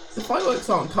the fireworks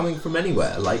aren't coming from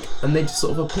anywhere, like, and they just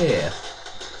sort of appear,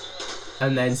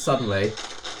 and then suddenly.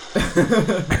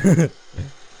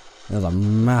 There's a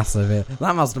massive.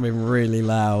 That must have been really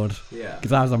loud. Yeah.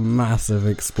 Because that was a massive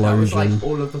explosion. That was like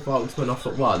all of the fireworks went off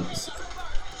at once.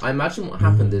 I imagine what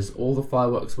happened is all the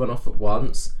fireworks went off at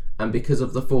once, and because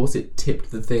of the force, it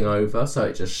tipped the thing over, so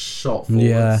it just shot forwards.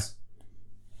 Yeah.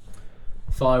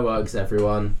 Fireworks,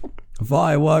 everyone.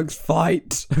 Fireworks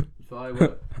fight.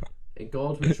 Fireworks. In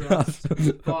God we trust.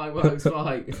 Fireworks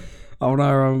fight. Oh no,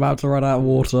 I'm about to run out of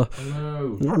water. Oh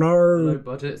no. Oh no. Hello,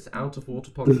 Budgets. Out of Water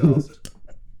podcast.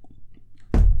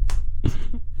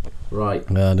 Right.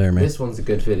 Oh, dear me. This one's a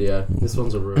good video. This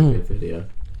one's a really good video.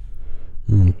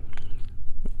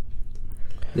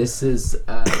 This is.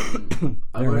 I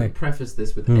won't preface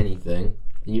this with anything.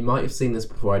 You might have seen this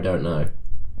before, I don't know.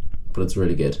 But it's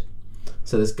really good.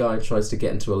 So this guy tries to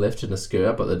get into a lift in a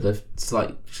scooter, but the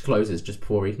lift closes just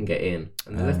before he can get in.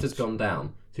 And the lift has gone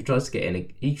down. So he tries to get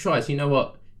in. He tries, you know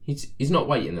what? He's not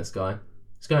waiting, this guy.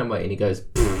 He's going waiting. He goes,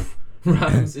 poof,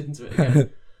 rams into it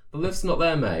again. The lift's not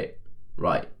there, mate.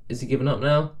 Right. Is he giving up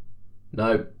now?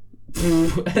 No.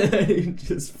 He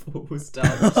just falls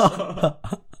down.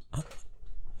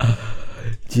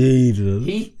 Jesus.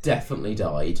 He definitely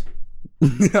died.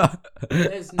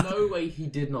 There's no way he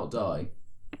did not die.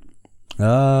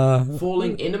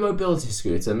 Falling in a mobility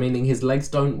scooter, meaning his legs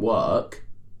don't work,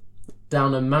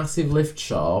 down a massive lift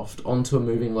shaft onto a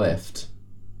moving lift.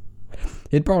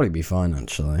 He'd probably be fine,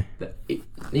 actually.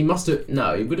 He must have...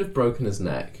 No, he would have broken his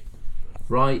neck.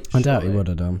 Right? I doubt he would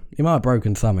have done. He might have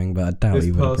broken something, but I doubt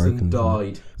he would have broken This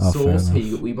person died. Oh, Source,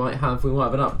 we might have an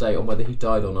update on whether he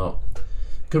died or not.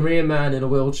 Korean man in a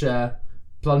wheelchair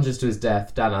plunges to his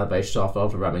death down elevator shaft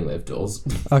after ramming lift doors.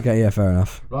 Okay, yeah, fair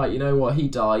enough. Right, you know what? He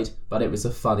died, but it was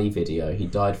a funny video. He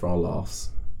died for our laughs.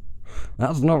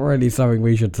 That's not really something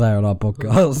we should say on our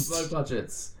podcast. Low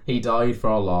budgets. He died for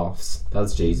our laughs.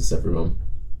 That's Jesus, everyone.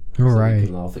 Alright. So you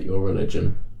can laugh at your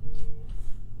religion.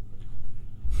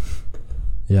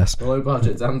 Yes. Low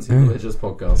budgets, anti-religious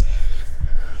podcast.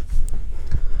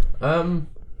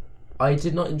 I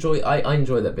did not enjoy... I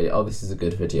enjoyed that video. Oh, this is a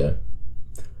good video.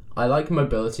 I like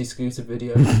mobility scooter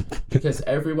videos because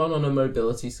everyone on a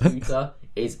mobility scooter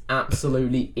is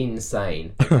absolutely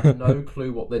insane. They have no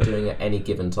clue what they're doing at any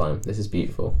given time. This is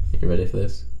beautiful. Are you ready for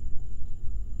this?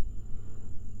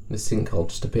 This sinkhole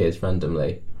just appears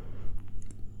randomly.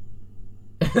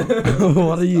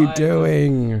 What are you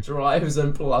doing? Drives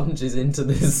and plunges into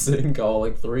this sinkhole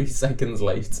like 3 seconds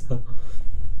later.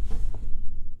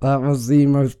 That was the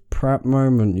most prep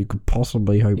moment you could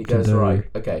possibly hope He to goes, do. right,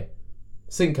 okay.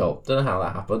 Sinkhole. Don't know how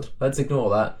that happened. Let's ignore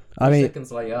that. I mean-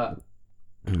 Seconds later,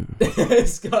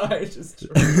 this guy just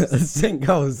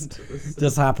Sinkholes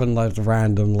just happened like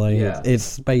randomly. Yeah.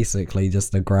 It's basically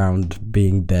just the ground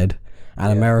being dead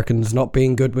and Americans not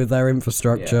being good with their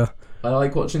infrastructure. I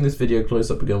like watching this video close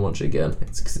up. We're going to watch it again.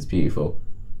 It's because it's beautiful.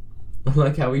 I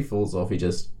like how he falls off.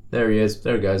 There he is.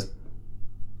 There he goes.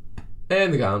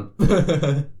 In the ground.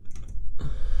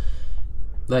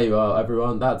 There you are,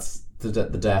 everyone. That's the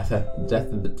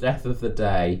death of the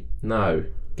day. No,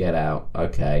 get out.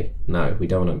 Okay, no, we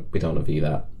don't want to view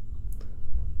that.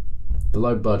 The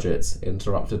Low Budgets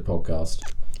Interrupted podcast.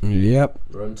 Yep.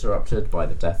 We're interrupted by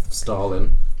the death of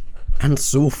Stalin. And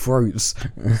sore throats.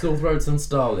 Sore throats and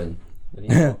Stalin. The new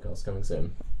podcast coming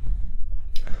soon.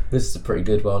 This is a pretty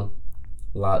good one.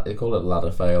 They call it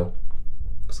ladder fail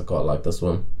because I quite like this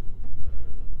one.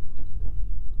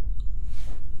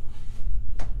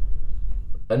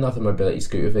 Another mobility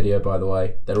scooter video, by the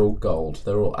way. They're all gold.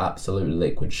 They're all absolute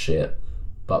liquid shit,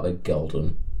 but they're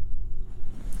golden.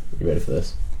 You ready for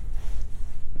this?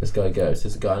 This guy goes.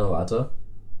 There's a guy on a ladder,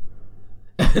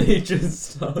 and he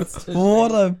just starts to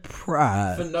What a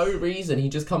prat. for no reason. He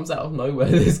just comes out of nowhere.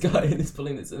 This guy is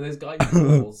pulling this, and this guy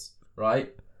falls,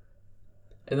 right?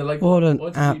 And they're like, What an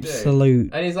 "What did you do?" absolute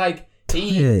And he's like,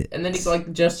 tit. and then he's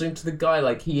like gesturing to the guy,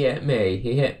 like, he hit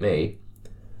me.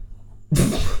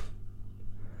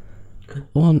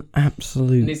 What an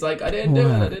absolute. And he's like, I didn't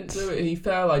do it. He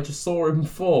fell. I just saw him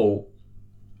fall.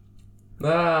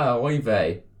 Oy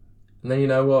vey. And then you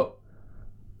know what?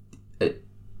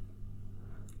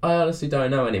 I honestly don't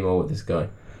know anymore with this guy.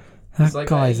 That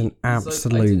guy's an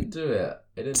absolute I didn't do it.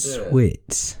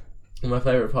 swit. And my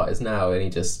favourite part is now when he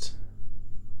just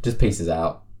pieces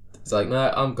out. It's like,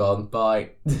 no, I'm gone.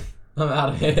 Bye. I'm out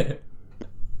of here.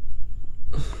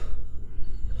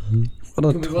 What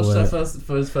a Can we watch that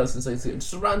first and say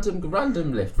just a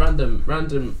random lift,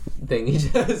 random thing. He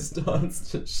just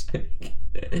starts to shake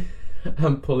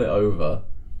and pull it over.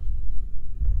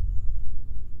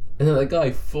 And then the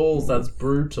guy falls. That's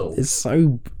brutal. It's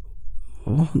so...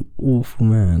 What an awful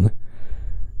man.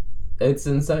 It's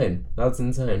insane. That's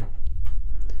insane.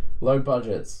 Low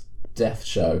budgets. Death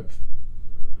show.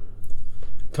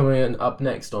 Coming in up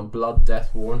next on Blood,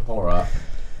 Death, War and Horror.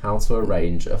 How to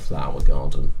arrange a flower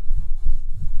garden.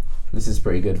 This is a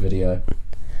pretty good video.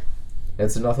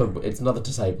 It's another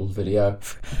disabled video.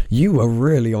 You were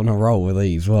really on a roll with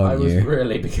these, weren't you? I was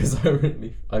really, because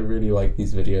I really like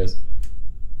these videos.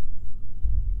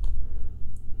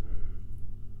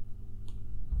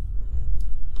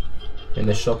 In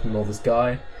the shopping mall, this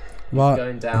guy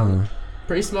going down.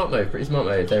 Pretty smart move.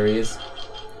 There he is.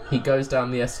 He goes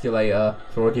down the escalator,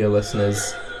 for audio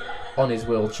listeners, on his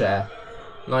wheelchair.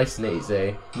 Nice and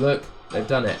easy. Look, they've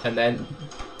done it. And then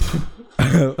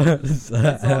this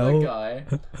other guy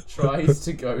tries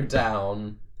to go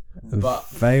down, but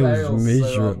fails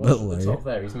miserably. So the top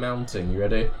there. He's mounting. You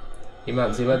ready? He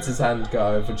mounts. He lets his hand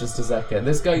go for just a second.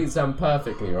 This guy gets down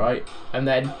perfectly, right? And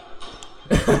then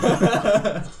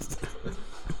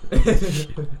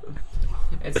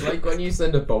it's like when you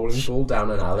send a bowling ball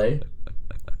down an alley.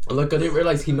 Look, I didn't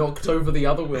realise he knocked over the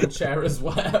other wheelchair as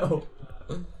well.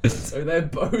 So they're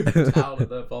both down at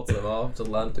the bottom after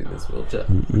landing this wheelchair.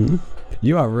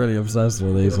 You are really obsessed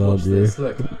with these, aren't you? This,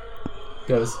 look.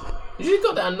 Goes, you just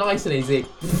got down nice and easy.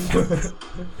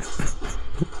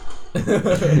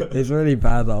 It's really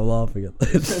bad that I'm laughing at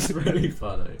this. It's really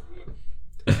funny.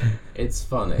 It's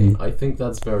funny. I think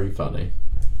that's very funny.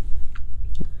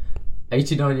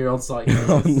 89-year-old cyclist.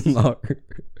 Oh no.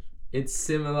 It's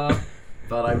similar,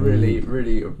 but I really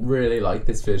like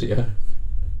this video.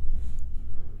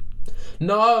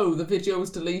 No, the video was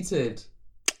deleted.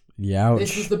 Yeah.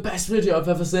 This was the best video I've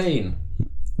ever seen.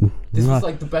 This was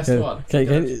like the best one. Okay,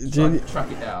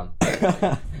 track it down.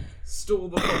 Stall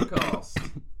the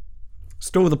podcast.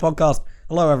 Stall the podcast.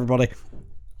 Hello, everybody.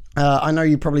 I know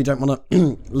you probably don't want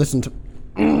to listen to...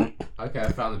 Okay,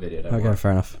 I found the video. Don't okay, worry.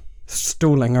 fair enough.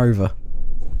 Stalling over.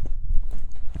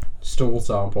 Stall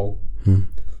sample.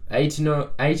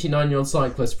 89-year-old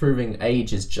cyclist proving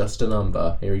age is just a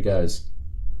number. Here he goes.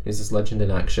 Here's this legend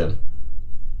in action.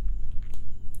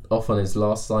 Off on his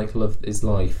last cycle of his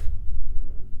life.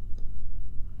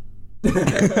 Is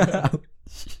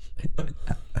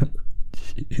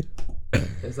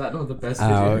that not the best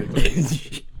video?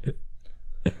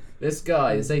 This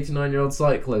guy, this 89-year-old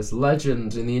cyclist,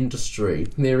 legend in the industry.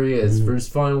 Here he is for his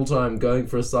final time going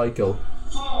for a cycle.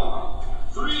 4,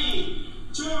 3,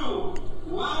 2,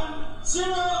 1,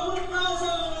 0.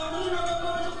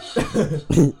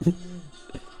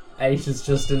 Age is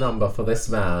just a number for this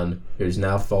man who's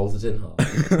now folded in half.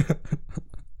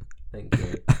 Thank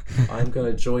you. I'm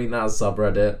gonna join that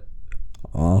subreddit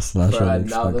for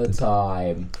another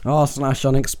time.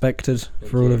 /unexpected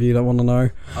for all of you that want to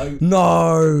know.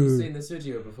 No! You've seen this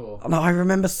video before? No, I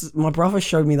remember my brother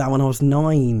showed me that when I was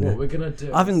 9. What we're gonna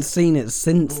do? I haven't seen it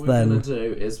since then. What we're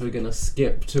gonna do is we're gonna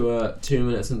skip to 2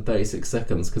 minutes and 36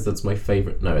 seconds because that's my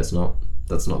favourite. No, it's not.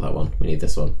 That's not that one. We need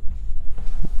this one.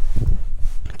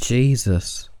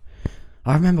 Jesus.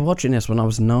 I remember watching this when I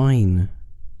was 9.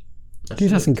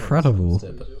 Dude, that's incredible.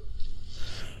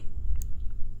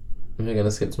 We're going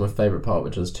to skip to my favourite part,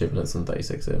 which is 2 minutes and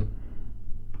 36 in.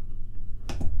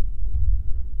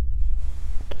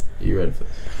 Are you ready for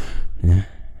this? Yeah.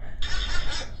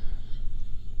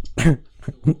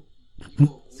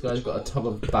 This guy's got a tub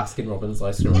of Baskin Robbins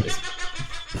ice cream on his...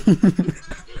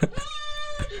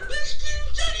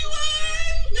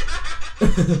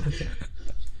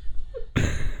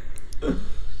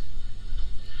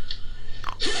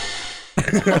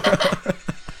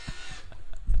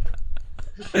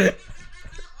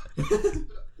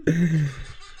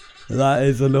 That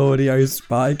is an audio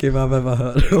spike if I've ever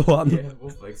heard one. Yeah, we'll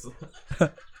fix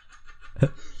that.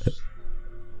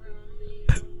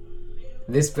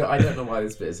 This bit, I don't know why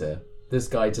this bit is here. This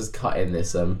guy just cut in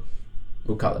this, we'll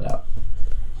cut that out.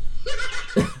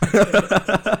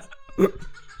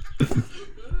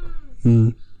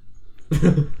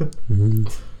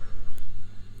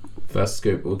 First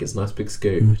scoop, oh, gets a nice big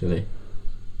scoop, doesn't he?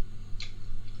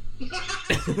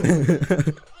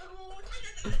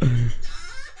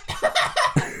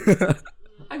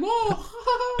 I won!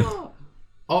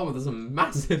 Oh, there's a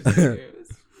massive scoop.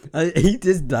 He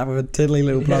did that with a tiddly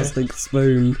little plastic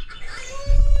spoon.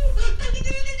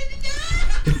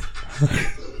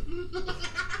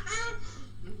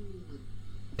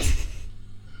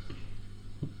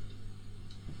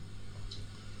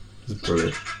 It's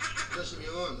brilliant.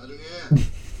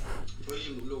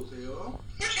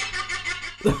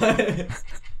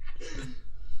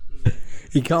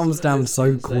 He calms down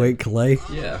so quickly.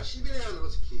 Yeah. Is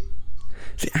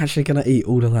he actually gonna eat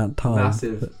all of that time?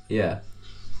 Massive. Yeah.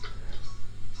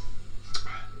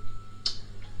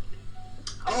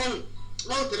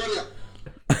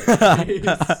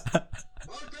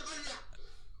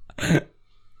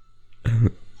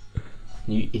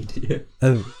 You idiot.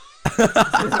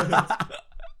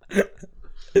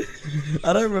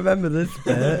 I don't remember this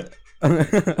bit.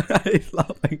 He's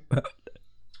laughing.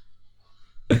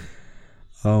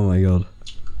 Oh my god.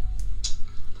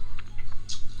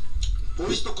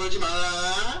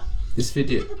 This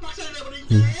video.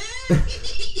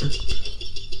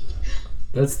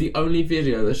 That's the only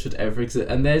video that should ever exist.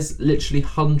 And there's literally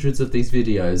hundreds of these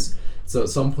videos. So at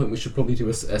some point we should probably do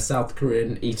a South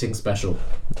Korean eating special.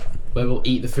 Where we'll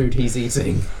eat the food he's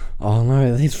eating. Oh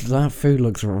no, that food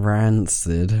looks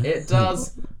rancid. It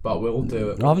does, but we'll do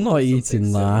it. I'm not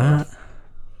eating that.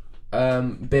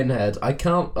 Binhead. I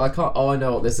can't. Oh, I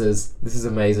know what this is. This is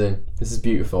amazing. This is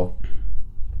beautiful.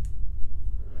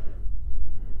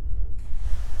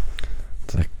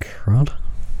 It's a crud.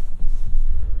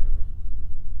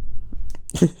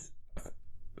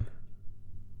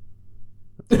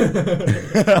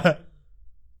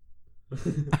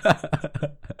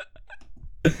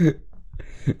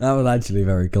 That was actually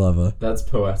very clever. That's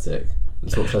poetic.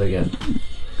 Let's watch that again.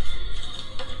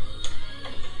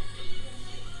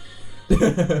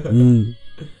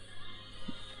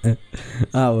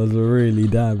 That was really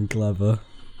damn clever.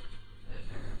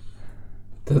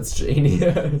 That's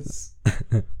genius.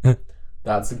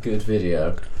 That's a good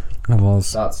video. That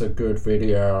was. That's a good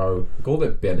video. Call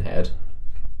it Binhead.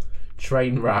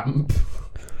 Train ramp.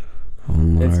 Oh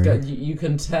no. It's good. You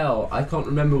can tell. I can't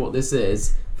remember what this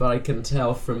is, but I can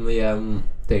tell from the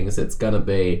things it's gonna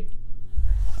be.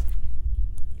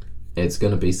 It's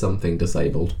gonna be something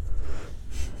disabled.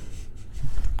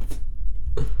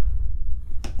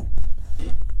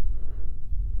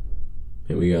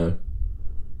 Here we go.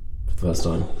 For the first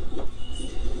time.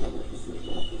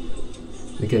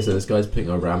 Okay, so this guy's putting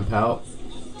a ramp out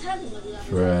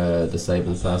for a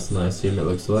disabled person, I assume it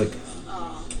looks like.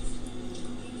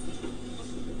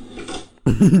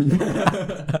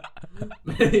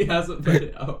 He hasn't put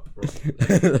it up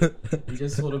properly. He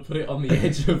just sort of put it on the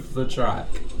edge of the track.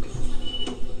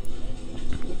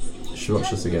 Should watch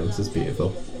this again, this is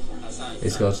beautiful.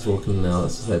 This guy's just walking now,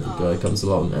 this disabled guy comes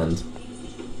along and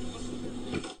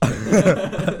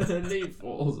and he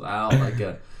falls out like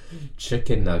a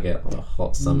chicken nugget on a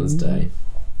hot summer's day.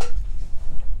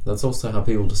 That's also how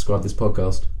people describe this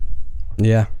podcast.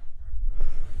 Yeah.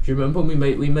 Do you remember when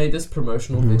we made this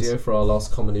promotional video for our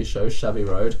last comedy show, Shabby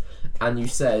Road, and you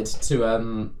said to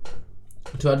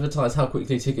advertise how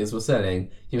quickly tickets were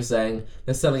selling, you were saying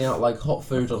they're selling out like hot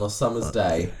food on a summer's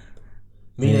day.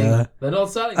 Meaning they're not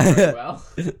selling very well.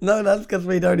 No, that's because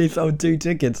we'd only sold 2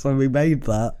 tickets when we made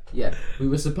that. Yeah, we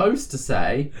were supposed to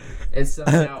say it's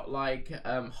selling out like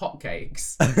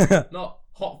hotcakes, not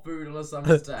hot food on a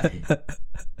summer's day.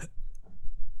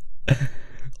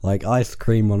 Like ice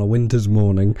cream on a winter's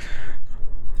morning.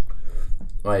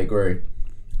 I agree.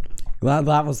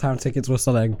 That was how tickets were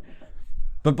selling.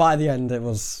 But by the end it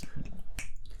was,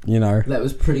 you know. That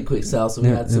was pretty quick sales, so we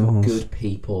had some good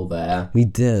people there. We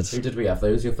did. Who did we have?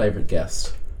 Who was your favourite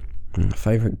guest?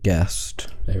 Favourite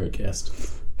guest? Favourite guest?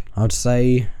 I'd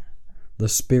say the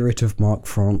spirit of Mark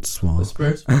Francois. The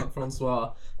spirit of Mark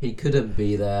Francois. He couldn't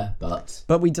be there, but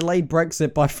we delayed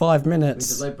Brexit by 5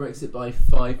 minutes. We delayed Brexit by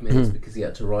 5 minutes because he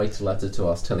had to write a letter to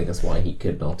us telling us why he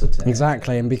could not attend.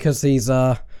 Exactly, and because he's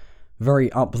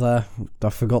very up there, I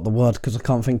forgot the word because I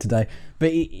can't think today, but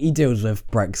he deals with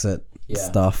Brexit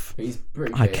stuff. He's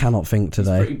pretty big. I cannot think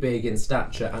today. He's pretty big in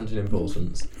stature and in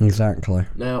importance. Exactly.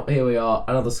 Now, here we are,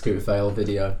 another Scoot Fail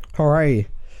video. Hooray.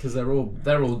 Because they're all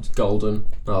golden,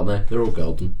 aren't they? They're all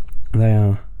golden. They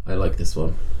are. I like this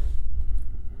one.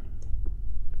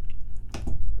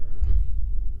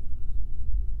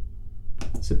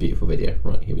 It's a beautiful video.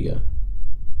 Right, here we go.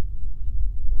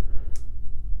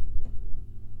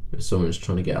 If someone's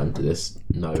trying to get under this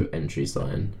no entry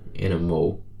sign in a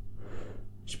mall,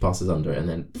 she passes under it and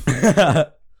then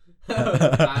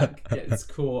back gets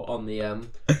caught on the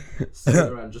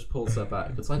scooter and just pulls her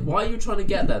back. It's like, why are you trying to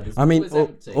get there? This I mean, mall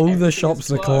is empty. all the Everything shops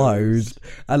is are closed,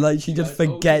 and like she just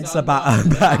forgets about her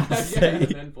back and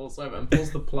then falls over and pulls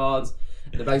the plants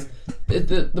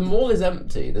The mall is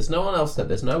empty. There's no one else there.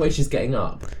 There's no way she's getting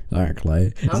up.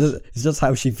 Exactly. It's just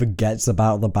how she forgets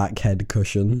about the back head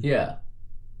cushion. Yeah.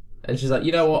 And she's like,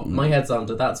 you know what? My head's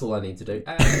under. That's all I need to do.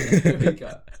 And here we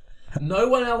go. No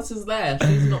one else is there.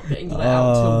 She's not getting let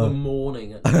out till the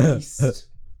morning at least.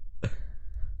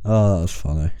 Oh, that was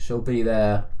funny. She'll be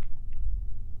there.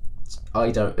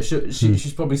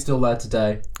 She's probably still there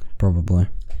today. Probably.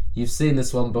 You've seen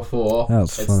this one before.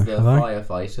 That's it's funny. the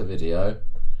firefighter video.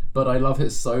 But I love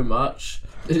it so much.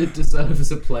 It deserves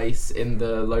a place in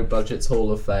the Low Budgets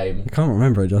Hall of Fame. I can't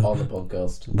remember it. Just on the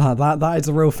podcast. That is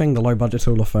a real thing, the Low Budget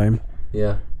Hall of Fame.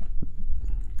 Yeah.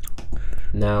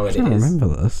 Now it is. I don't remember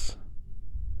this.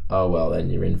 Oh well, then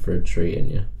you're in for a treat,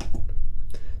 aren't you?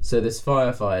 So this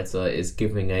firefighter is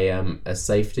giving a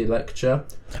safety lecture.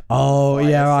 Oh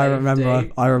yeah, I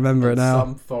remember it now.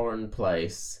 Some foreign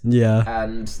place. Yeah.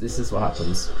 And this is what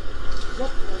happens.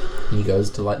 He goes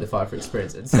to light the fire for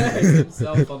experience and sets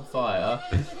himself on fire.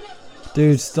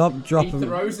 Dude, stop dropping. He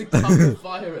throws a cup of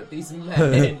fire at these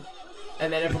men,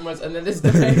 and then everyone runs, and then this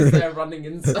guy is there running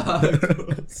in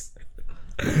circles.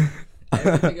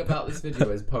 Everything about this video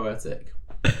is poetic.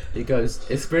 He goes,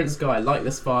 experienced guy, light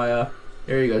this fire.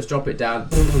 Here he goes, drop it down.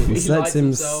 He sets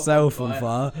himself on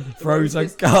fire, throws a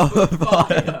cup of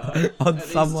fire on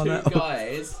someone else.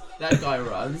 Guys, that guy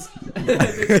runs. And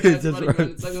this guy's running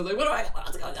in circles like,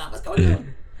 what's going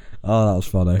on? Oh, that was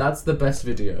funny. That's the best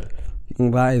video.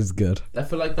 That is good. I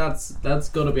feel like that's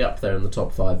got to be up there in the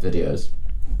top 5 videos.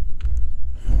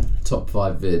 Top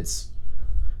 5 vids.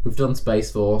 We've done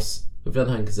Space Force. We've done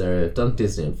Hank Azaria, we've done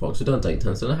Disney and Fox, we've done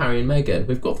Daytona, we've done Harry and Meghan.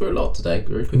 We've got through a lot today,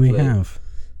 very quickly. We have.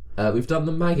 We've done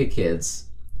the MAGA kids.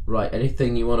 Right,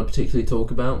 anything you want to particularly talk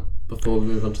about before we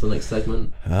move on to the next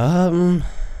segment? Not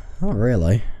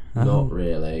really. Not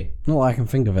really. Not that I can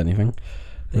think of anything.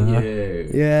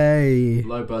 Yay!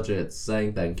 Low budgets,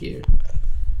 saying thank you.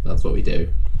 That's what we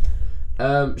do.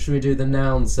 Should we do the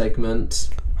noun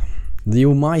segment? The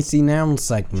almighty noun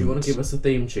segment. Do you want to give us a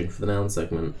theme tune for the noun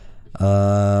segment?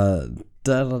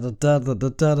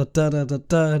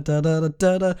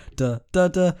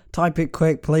 Type it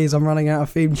quick, please. I'm running out of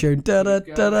theme tune.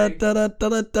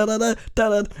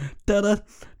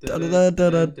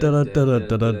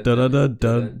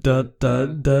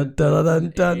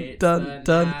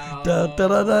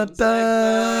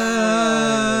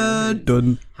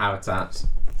 Habitat.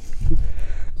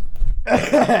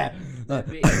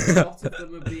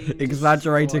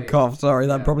 Exaggerated cough. Sorry,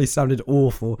 that probably sounded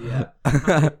awful. Yeah.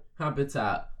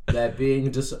 Habitat. They're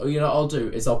being just. You know what I'll do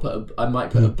is I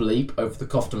might put a bleep over the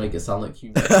cough to make it sound like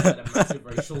you said a massive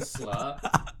racial slur.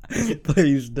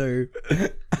 Please do.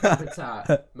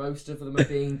 Habitat. Most of them are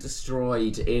being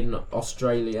destroyed in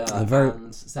Australia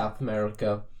and South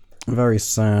America. Very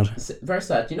sad. Very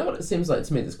sad. You know what it seems like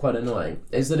to me that's quite annoying?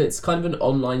 Is that it's kind of an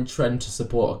online trend to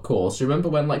support a cause. You remember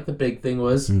when like the big thing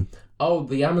was, oh,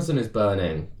 the Amazon is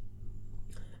burning.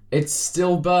 It's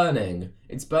still burning.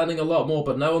 It's burning a lot more,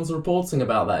 but no one's reporting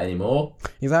about that anymore.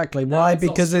 Exactly. Why?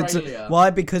 Because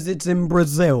it's in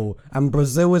Brazil, and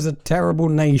Brazil is a terrible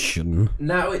nation.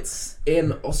 Now it's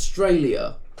in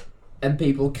Australia, and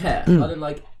people care. And in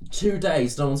like 2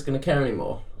 days, no one's going to care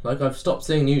anymore. Like, I've stopped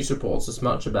seeing news reports as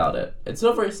much about it. It's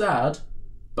not very sad,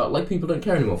 but like people don't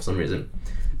care anymore for some reason.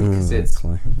 Because it's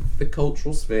the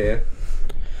cultural sphere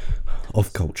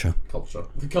of culture.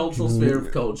 The cultural sphere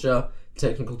of culture.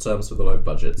 Technical terms for the low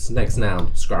budgets. Next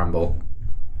noun, scramble.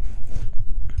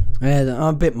 Yeah,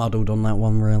 I'm a bit muddled on that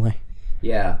one, really.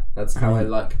 Yeah, that's how I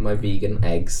like my vegan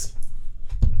eggs.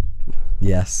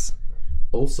 Yes.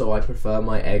 Also, I prefer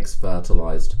my eggs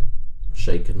fertilised.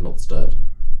 Shaken, not stirred.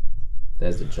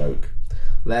 There's a joke.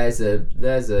 There's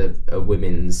a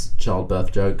women's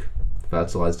childbirth joke.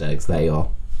 Fertilised eggs, there you are.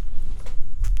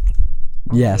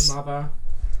 Yes. Mother.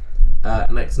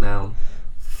 Next noun.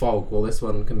 Fog. Well, this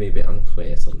one can be a bit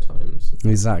unclear sometimes.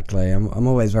 Exactly. I'm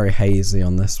always very hazy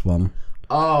on this one.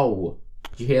 Oh,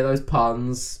 did you hear those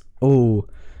puns? Oh.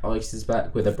 Ice is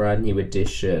back with a brand new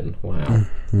edition. Wow.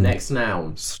 Next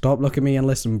noun. Stop, look at me and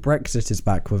listen. Brexit is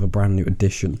back with a brand new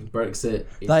edition. Brexit.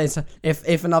 That is,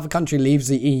 if another country leaves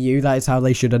the EU, that is how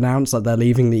they should announce that they're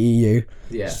leaving the EU.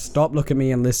 Yeah. Stop, look at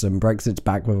me and listen. Brexit's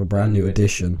back with a brand new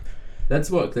edition. Let's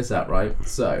work this out, right?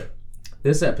 So,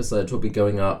 this episode will be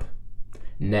going up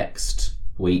next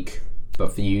week,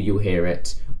 but for you, you'll hear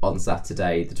it on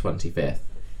Saturday the 25th.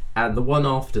 And the one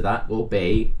after that will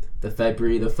be the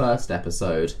February the 1st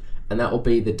episode, and that will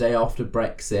be the day after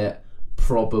Brexit,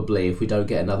 probably, if we don't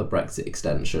get another Brexit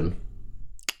extension.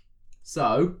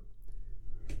 So,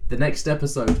 the next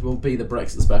episode will be the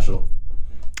Brexit special.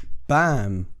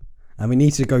 Bam. And we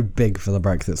need to go big for the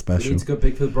Brexit We special. need to go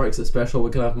big for the Brexit special. We're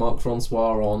going to have Mark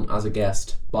Francois on as a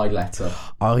guest by letter.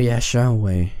 Oh yeah, shall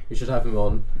we? We should have him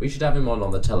on. We should have him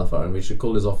on the telephone. We should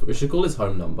call his We should call his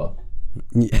home number.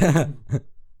 Yeah.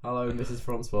 Hello, Mrs.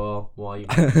 Francois. Why are you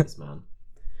calling this man?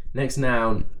 Next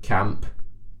noun, camp.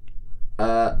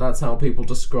 That's how people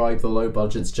describe the low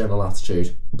budget's general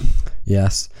attitude.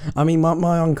 Yes. I mean,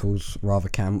 my uncle's rather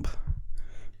camp.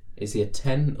 Is he a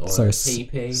tent or So a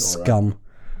peeping? Or scum.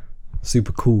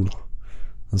 Super cool.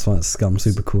 That's why it's Scum.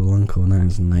 Super cool uncle. Know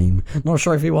his name. Not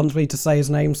sure if he wants me to say his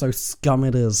name, so Scum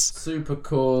it is. Super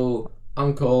cool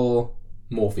Uncle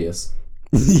Morpheus.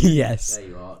 Yes. There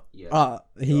you are. Yeah.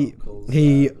 He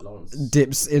Lawrence.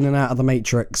 dips in and out of the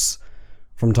Matrix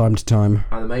from time to time.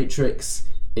 And the Matrix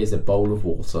is a bowl of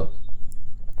water.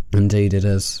 Indeed, it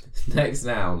is. Next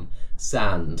noun,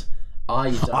 sand.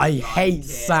 I hate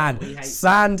sand.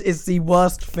 Sand is the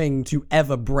worst thing to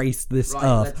ever brace this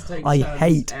earth. I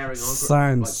hate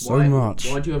sand so much.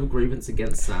 Why do you have a grievance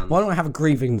against sand? Why don't I have a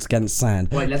grievance against sand?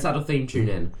 Wait, let's add a theme tune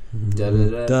in.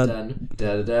 Dun, dun, dun,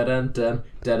 dun, dun, dun,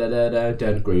 dun, dun,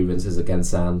 dun. Grievances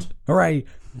against sand. Hooray!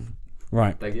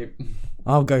 Right, Thank you.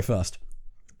 I'll go first.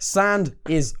 Sand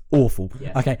is awful.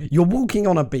 Yeah. Okay, you're walking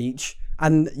on a beach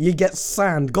and you get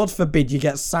sand. God forbid you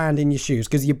get sand in your shoes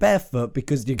because you're barefoot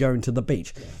because you're going to the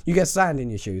beach. Yeah. You get sand in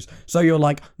your shoes. So you're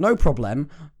like, no problem.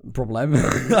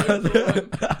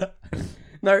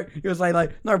 No, you'll say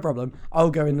like, no problem,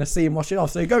 I'll go in the sea and wash it off.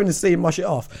 So you go in the sea and wash it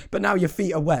off, but now your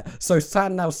feet are wet, so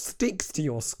sand now sticks to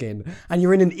your skin, and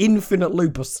you're in an infinite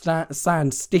loop of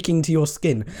sand sticking to your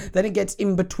skin. Then it gets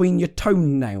in between your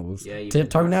toenails. Yeah,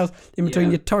 toenails? In between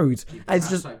your toes. And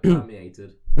it's just...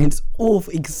 permeated. It's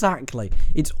awful, exactly.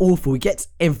 It's awful. It gets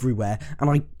everywhere,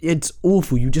 and it's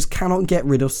awful. You just cannot get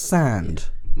rid of sand.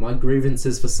 My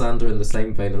grievances for sand are in the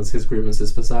same vein as his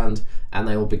grievances for sand, and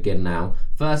they all begin now.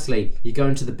 Firstly, you're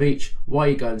going to the beach. Why are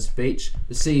you going to the beach?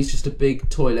 The sea is just a big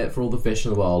toilet for all the fish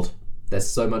in the world. There's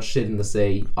so much shit in the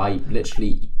sea.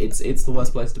 It's the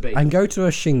worst place to be. And go to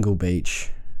a shingle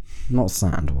beach, not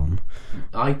sand one.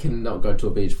 I cannot go to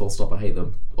a beach full stop. I hate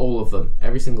them. All of them.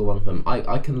 Every single one of them.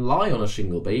 I can lie on a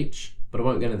shingle beach, but I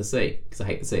won't go into the sea because I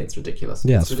hate the sea. It's ridiculous.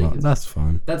 Yeah, it's ridiculous. That's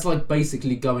fine. That's like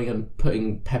basically going and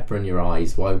putting pepper in your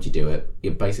eyes. Why would you do it?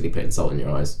 You're basically putting salt in your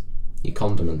eyes. You're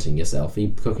condimenting yourself. Are you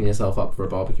cooking yourself up for a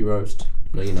barbecue roast?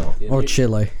 No, you're not. Or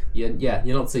chili. You're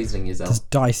not seasoning yourself. Just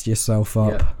dice yourself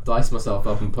up. Yeah, dice myself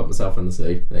up and put myself in the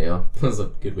sea. There you are. That was a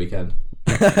good weekend.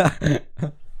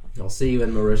 I'll see you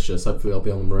in Mauritius. Hopefully I'll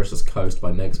be on the Mauritius coast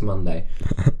by next Monday.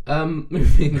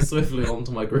 Moving swiftly on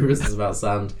to my grievances about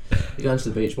sand. You're going to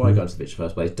the beach. Why are you going to the beach in the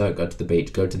first place? Don't go to the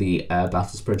beach. Go to the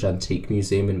Battlesbridge Antique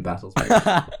Museum in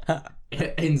Battlesbridge.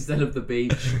 Instead of the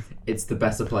beach, it's the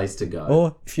better place to go.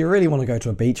 Or, if you really want to go to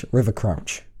a beach, River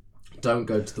Crouch. Don't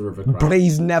go to the River Crouch.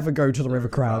 Please never go to the River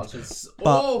Crouch. It's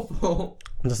awful.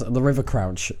 The River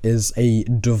Crouch is a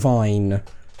divine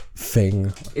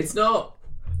thing It's not.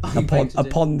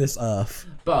 upon this earth.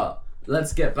 But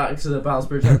let's get back to the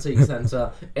Battlesbridge Antique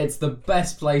Centre. It's the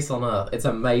best place on earth. It's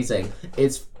amazing.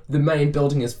 The main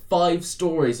building is 5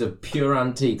 stories of pure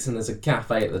antiques, and there's a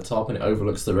cafe at the top, and it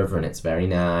overlooks the river, and it's very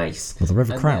nice. Well, the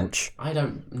River Crouch? I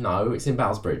don't know. It's in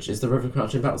Battlesbridge. Is the River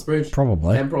Crouch in Battlesbridge?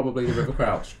 Probably. Then probably the River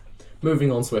Crouch.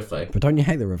 Moving on swiftly. But don't you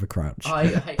hate the River Crouch? I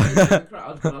hate the River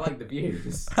Crouch, but I like the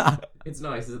views. It's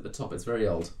nice. It's at the top. It's very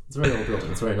old. It's a very old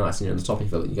building. It's very nice, and you're at the top. You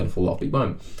feel like you're going to fall off, but you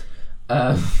won't.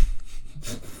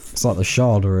 It's like the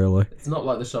Shard, really. It's not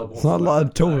like the Shard. It's not like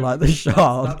at all like the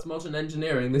Shard. That's modern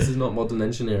engineering. This is not modern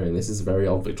engineering. This is a very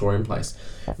old Victorian place.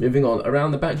 Moving on.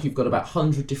 Around the back, you've got about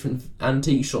 100 different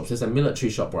antique shops. There's a military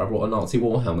shop where I bought a Nazi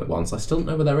war helmet once. I still don't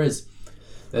know where there is.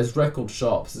 There's record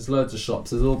shops. There's loads of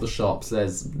shops. There's all the shops.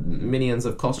 There's minions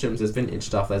of costumes. There's vintage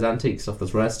stuff. There's antique stuff.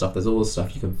 There's rare stuff. There's all the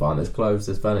stuff you can find. There's clothes.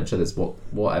 There's furniture. There's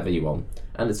whatever you want.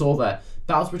 And it's all there.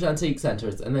 Battlesbridge Antique Centre.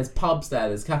 And there's pubs there.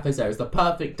 There's cafes there. It's the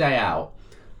perfect day out.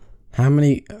 How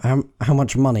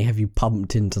much money have you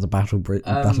pumped into the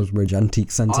Battlesbridge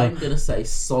Antique Centre? I'm going to say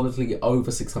solidly over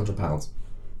 £600.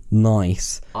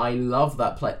 Nice. I love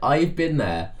that place. I've been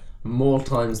there more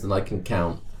times than I can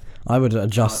count. I would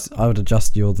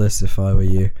adjust you all this if I were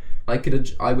you. I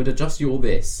would adjust you all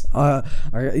this.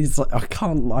 It's like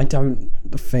I don't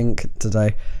think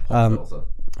today.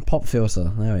 Pop filter.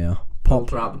 There we are.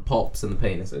 Filter out the pops and the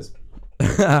penises.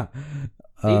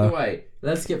 Either way,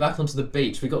 let's get back onto the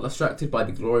beach. We got distracted by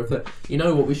the glory of it. You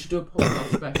know what? We should do a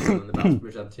podcast special in the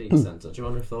Battlesbridge Antique Centre. Do you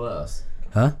wonder if they'll let us?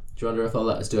 Huh? Do you wonder if they'll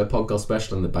let us do a podcast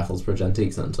special in the Battlesbridge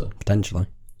Antique Centre? Potentially.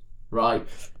 Right.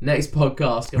 Next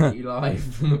podcast coming to you live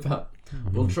from the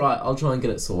I'll try and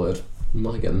get it sorted. We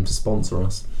might get them to sponsor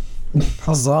us.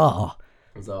 Huzzah!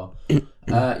 So,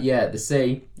 yeah, the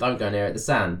sea, don't go near it. The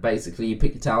sand, basically, you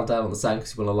pick your towel down on the sand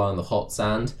because you want to lie on the hot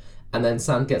sand, and then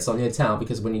sand gets on your towel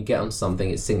because when you get onto something,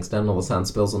 it sinks down and all the sand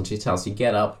spills onto your towel. So you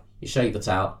get up, you shake the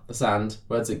towel, the sand,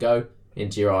 where does it go?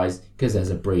 Into your eyes, because there's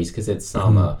a breeze, because it's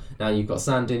summer. Now you've got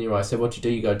sand in your eyes, so what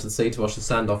you go to the sea to wash the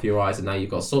sand off your eyes, and now you've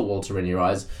got salt water in your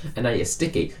eyes, and now you're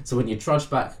sticky. So when you trudge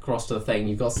back across to the thing,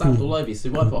 you've got sand all over you, so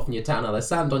you wipe it off in your towel, now there's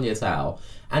sand on your towel.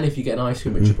 And if you get an ice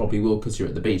cream, which you probably will because you're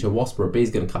at the beach, a wasp or a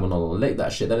bee's going to come along and lick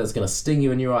that shit, then it's going to sting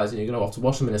you in your eyes, and you're going to have to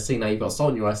wash them in a sea. Now you've got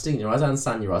salt in your eyes, sting in your eyes, and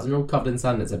sand in your eyes, and you're all covered in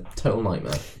sand. It's a total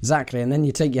nightmare. Exactly, and then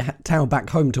you take your towel back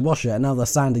home to wash it, and now there's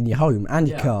sand in your home and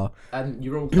your car. And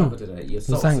you're all covered in it. Your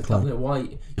socks are covered in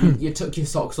white. You took your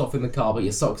socks off in the car, but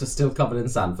your socks are still covered in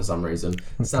sand for some reason.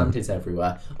 Sand is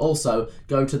everywhere. Also,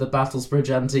 go to the Battlesbridge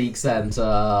Antique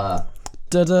Centre.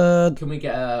 Da-da. Can we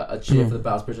get a cheer for the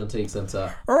Battlesbridge Antique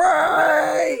Centre?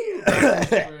 Hooray!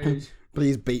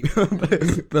 Please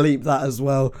bleep that as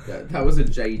well. Yeah, that was a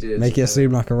jaded... Make it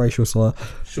seem like a racial slur.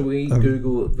 Shall we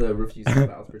Google the reviews of the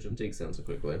Battlesbridge Antique Centre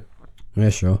quickly?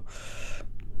 Yeah, sure.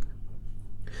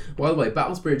 By the way,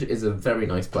 Battlesbridge is a very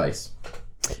nice place.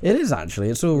 It is actually,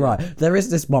 it's alright. There is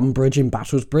this one bridge in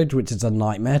Battlesbridge which is a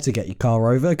nightmare to get your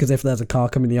car over, because if there's a car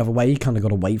coming the other way, you kind of got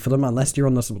to wait for them, unless you're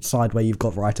on the side where you've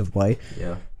got right of way.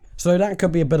 Yeah. So that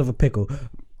could be a bit of a pickle,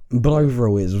 but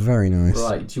overall it's very nice.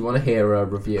 Right, do you want to hear a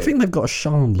review? I think they've got a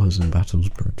Chandler's in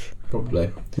Battlesbridge. Probably.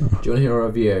 Do you want to hear a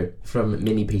review from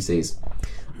Mini PCs?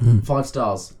 5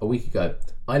 stars, a week ago.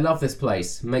 I love this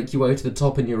place. Make your way to the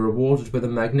top and you're rewarded with a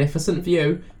magnificent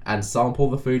view and sample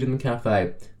the food in the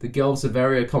cafe. The girls are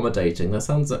very accommodating. That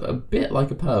sounds a bit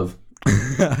like a pub.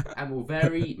 And will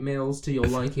vary meals to your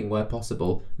liking where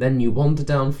possible. Then you wander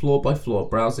down floor by floor,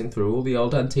 browsing through all the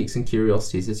old antiques and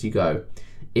curiosities as you go.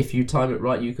 If you time it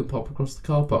right, you can pop across the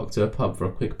car park to a pub for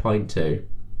a quick pint too.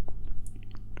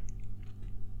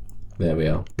 There we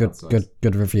are.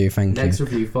 Good review, thank you. Next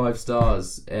review, 5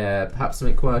 stars. Perhaps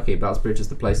something quirky. Battlesbridge is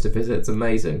the place to visit. It's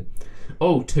amazing.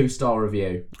 Oh, 2-star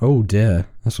review. Oh dear,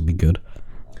 this will be good.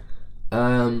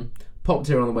 Popped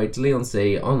here on the way to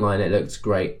Leigh-on-Sea. Online it looks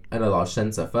great and a large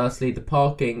centre. Firstly, the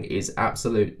parking is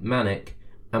absolute manic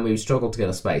and we've struggled to get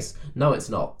a space. No, it's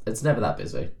not. It's never that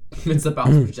busy. It's the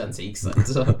Battlesbridge Antique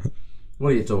Centre. What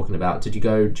are you talking about? Did you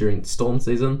go during storm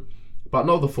season? But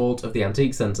not the fault of the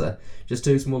Antique Centre, just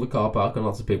too small a car park and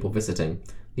lots of people visiting.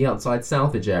 The outside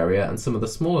salvage area and some of the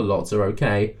smaller lots are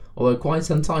okay, although quite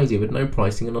untidy with no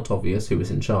pricing and not obvious who is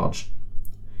in charge.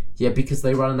 Yeah, because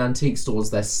they run an antique store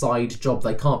as their side job,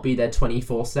 they can't be there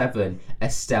 24/7,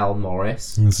 Estelle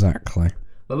Morris. Exactly.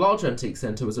 The large antique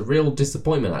centre was a real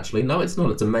disappointment actually. No, it's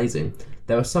not, it's amazing.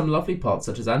 There were some lovely parts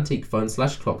such as antique phones,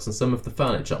 clocks and some of the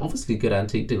furniture, obviously good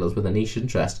antique dealers with a niche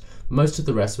interest. Most of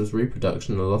the rest was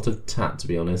reproduction and a lot of tat, to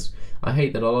be honest. I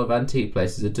hate that a lot of antique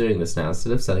places are doing this now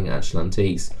instead of selling actual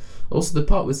antiques. Also, the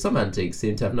part with some antiques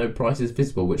seemed to have no prices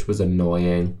visible, which was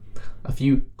annoying. A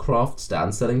few craft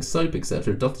stands selling soap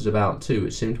etc. dotted about too,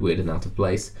 which seemed weird and out of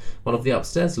place. One of the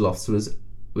upstairs lofts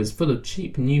was full of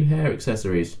cheap new hair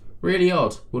accessories. Really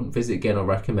odd. Wouldn't visit again or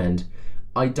recommend.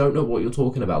 I don't know what you're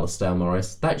talking about, Estelle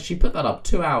Morris. She put that up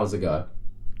 2 hours ago.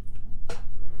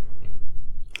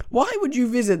 Why would you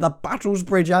visit the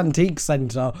Battlesbridge Antique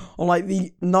Centre on like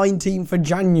the 19th of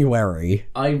January?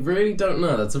 I really don't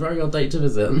know. That's a very odd date to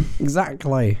visit.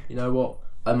 Exactly. You know what?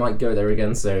 I might go there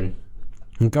again soon.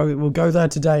 We'll go there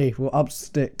today. We'll up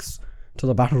sticks to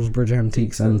the Battlesbridge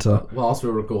Antique Centre. Whilst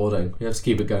we're recording. We have to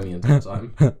keep it going the entire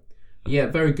time. Yeah,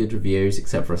 very good reviews,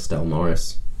 except for Estelle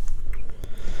Morris.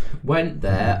 Went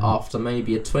there after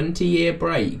maybe a 20-year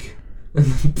break.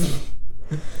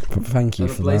 Thank you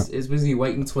for that. Was he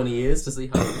waiting 20 years to see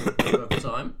how it over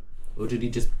time? Or did he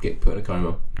just get put in a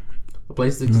coma? The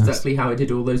place looks exactly how it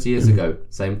did all those years ago.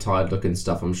 Same tired looking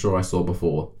stuff I'm sure I saw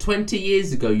before. 20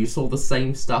 years ago you saw the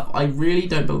same stuff? I really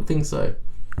don't think so.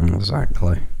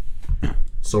 Exactly.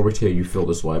 Sorry to hear you feel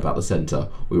this way about the centre.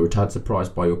 We were a tad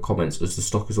surprised by your comments as the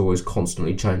stock is always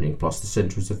constantly changing, plus the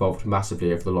centre has evolved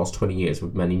massively over the last 20 years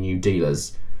with many new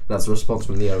dealers. That's a response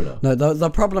from the owner. No, the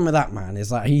problem with that man is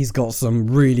that he's got some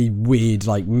really weird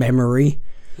memory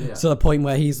to the point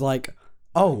where he's like,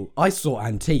 oh, I saw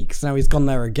antiques, now he's gone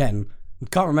there again.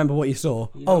 Can't remember what you saw.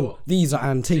 These are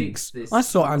antiques. I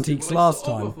saw antiques last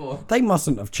time. They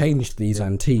mustn't have changed these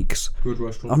antiques. Good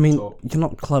restaurant. I mean, you're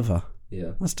not clever.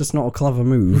 Yeah. That's just not a clever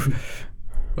move.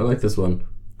 I like this one.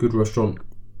 Good restaurant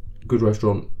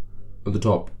at the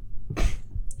top.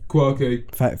 Quirky.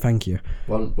 Thank you.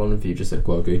 One review just said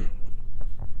quirky.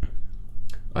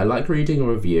 I like reading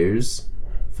reviews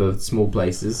for small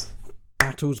places.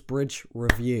 Battlesbridge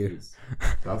review.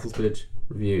 Battlesbridge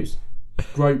reviews.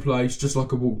 Great place, just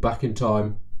like a walk back in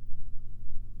time.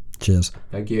 Cheers.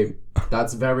 Thank you.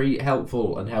 That's very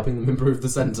helpful and helping them improve the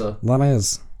centre. That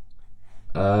is.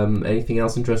 Anything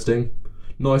else interesting?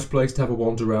 Nice place to have a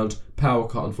wander around. Power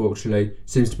cut, unfortunately.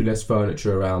 Seems to be less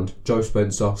furniture around. Joe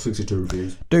Spencer, 62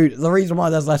 reviews. Dude, the reason why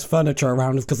there's less furniture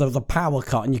around is because there was a power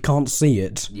cut and you can't see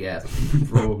it. Yeah,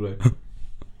 probably.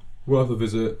 Worth a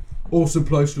visit. Awesome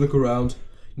place to look around.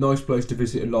 Nice place to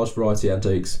visit in large variety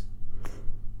antiques.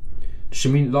 Does she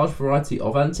mean large variety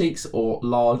of antiques or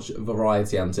large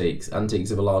variety antiques? Antiques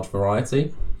of a large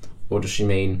variety? Or does she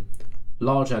mean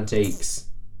large antiques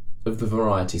of the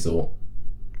variety sort?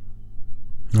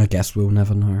 I guess we'll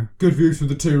never know. Good views from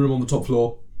the tea room on the top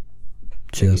floor.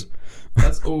 Cheers.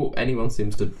 That's all anyone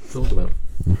seems to talk about.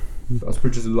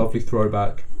 Battlesbridge is a lovely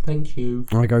throwback. Thank you.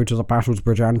 I go to the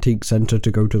Battlesbridge Antique Centre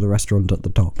to go to the restaurant at the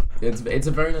top. It's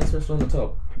a very nice restaurant at the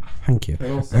top. Thank you.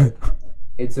 And also,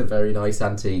 it's a very nice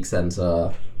antique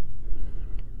centre.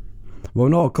 Well,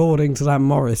 not according to that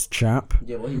Morris chap.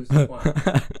 Yeah, well, he was a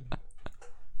twat.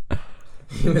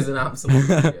 He was an absolute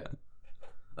idiot.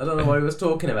 I don't know what he was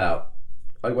talking about.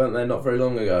 I went there not very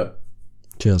long ago.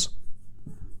 Cheers.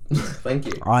 Thank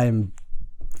you. I am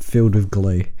filled with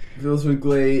glee. Feels with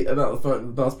glee about the fact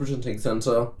that the Battlesbridge Antique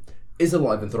Centre is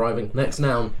alive and thriving. Next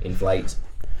noun, inflate.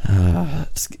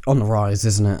 It's on the rise,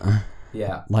 isn't it?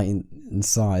 Yeah. Like in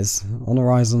size. On the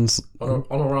rise On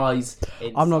a rise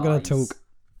in I'm not size. going to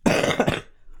talk.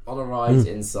 On a rise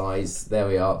in size. There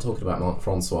we are, talking about Marc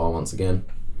Francois once again.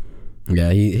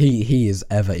 Yeah, he is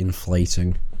ever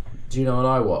inflating. Do you know what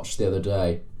I watched the other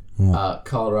day? What?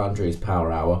 Carla Andrews' Power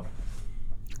Hour.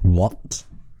 What?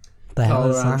 The hell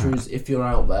is Carla that? Andrews, if you're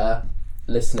out there,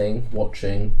 listening,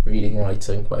 watching, reading,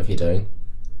 writing, whatever you're doing,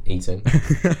 eating.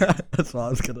 That's what I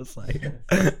was going to say.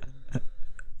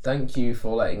 Thank you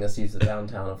for letting us use the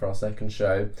Downtowner for our second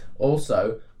show.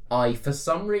 Also, for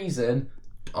some reason,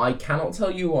 I cannot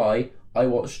tell you why, I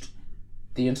watched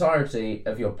the entirety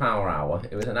of your Power Hour.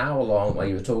 It was an hour long where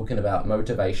you were talking about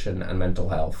motivation and mental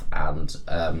health and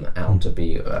how to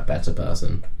be a better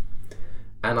person.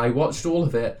 And I watched all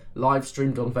of it live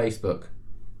streamed on Facebook.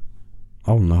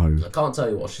 Oh no. I can't tell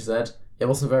you what she said. It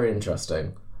wasn't very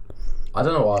interesting. I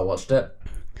don't know why I watched it.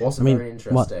 It wasn't very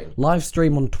interesting. What? Live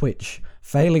stream on Twitch.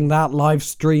 Failing that, live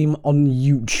stream on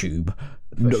YouTube.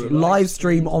 Live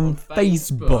stream on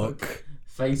Facebook.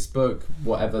 Facebook,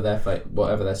 whatever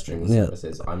their streaming service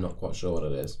is, I'm not quite sure what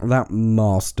it is. That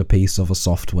masterpiece of a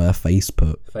software,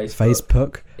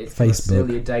 Facebook. It's gonna steal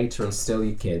your data and steal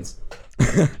your kids.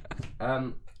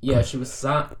 Yeah, she was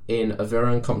sat in a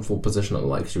very uncomfortable position at the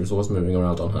like. She was always moving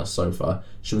around on her sofa.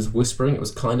 She was whispering. It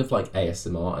was kind of like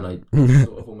ASMR, and I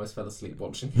sort of almost fell asleep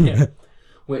watching it,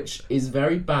 which is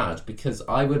very bad because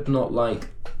I would not like.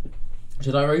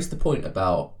 Did I raise the point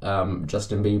about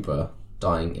Justin Bieber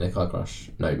dying in a car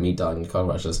crash? No, me dying in a car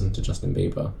crash listening to Justin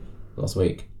Bieber last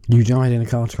week. You died in a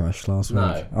car crash last week.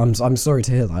 No. I'm sorry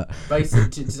to hear that.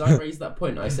 Basically, did I raise that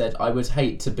point? I said I would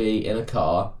hate to be in a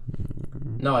car.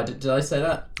 No, I did I say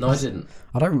that? No, I didn't.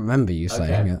 I don't remember you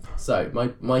saying it. So,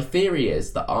 my theory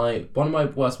is that one of my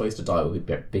worst ways to die would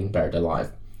be being buried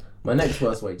alive. My next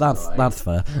worst way to die... That's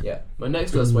fair. Yeah. My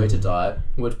next worst way to die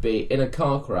would be in a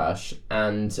car crash,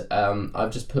 and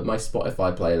I've just put my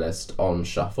Spotify playlist on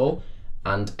shuffle,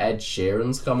 and Ed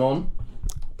Sheeran's come on,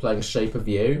 playing Shape of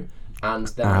You, and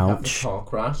then I have the car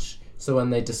crash, so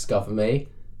when they discover me,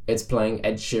 it's playing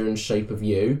Ed Sheeran's Shape of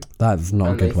You. That's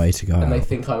not a good way to go out. And they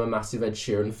think I'm a massive Ed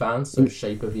Sheeran fan, so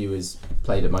Shape of You is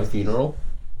played at my funeral.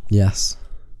 Yes.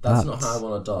 That's not how I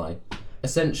want to die.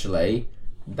 Essentially,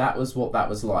 that was what that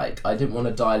was like. I didn't want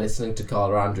to die listening to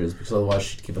Carla Andrews because otherwise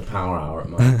she'd give a Power Hour at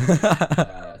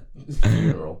my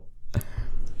funeral.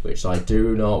 Which I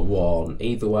do not want.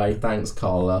 Either way, thanks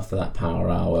Carla for that Power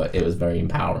Hour. It was very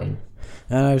empowering.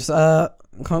 And it was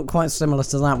quite similar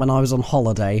to that when I was on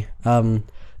holiday.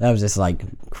 There was this like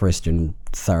Christian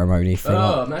ceremony thing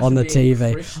on the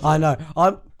TV. Christian. I know.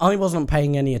 I wasn't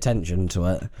paying any attention to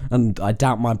it, and I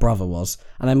doubt my brother was.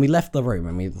 And then we left the room,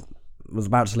 and we was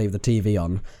about to leave the TV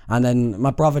on, and then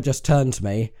my brother just turned to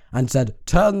me and said,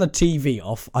 "Turn the TV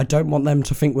off. I don't want them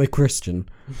to think we're Christian."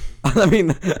 I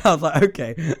mean, I was like,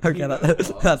 okay,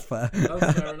 that's fair.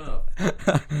 That's fair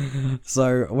enough.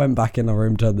 So I went back in the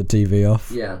room, turned the TV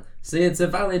off. Yeah. See, it's a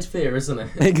valid fear, isn't it?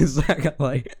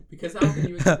 Exactly. Because how can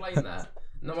you explain that?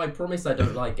 No, I promise I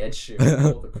don't like Ed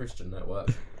Sheeran or the Christian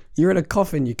Network. You're in a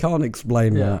coffin, you can't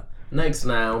explain that. Next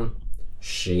noun,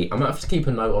 she. I'm gonna have to keep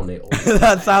a note on it.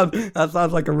 that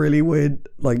sounds like a really weird,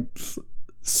 like,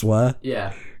 swear.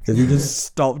 Yeah. Because you just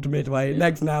stopped midway.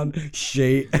 Next noun,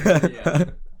 she. Yeah.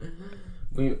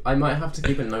 I might have to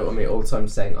keep a note on me all the time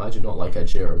saying I do not like Ed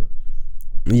Sheeran.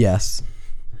 Yes.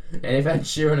 And if Ed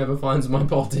Sheeran ever finds my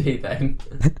body, then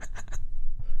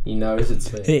he knows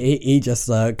it's me. He just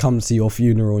comes to your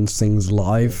funeral and sings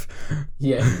live.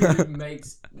 Yeah, he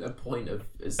makes a point of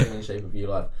singing Shape of You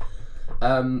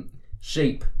live.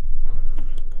 Sheep.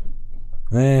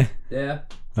 Eh. Yeah.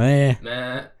 Eh.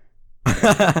 Nah.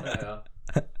 Yeah.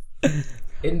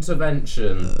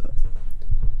 Intervention.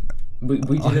 We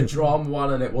did a drama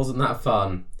one and it wasn't that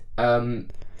fun.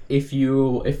 If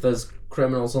there's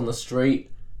criminals on the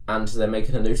street and they're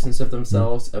making a nuisance of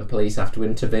themselves and police have to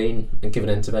intervene and give an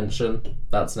intervention,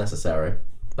 that's necessary.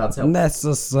 That's helpful.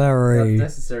 Necessary.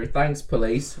 That's necessary. Thanks,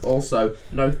 police. Also,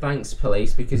 no thanks,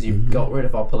 police, because you got rid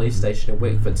of our police station in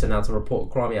Wickford, so now to report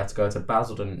a crime you have to go to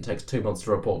Basildon. It takes 2 months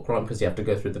to report a crime because you have to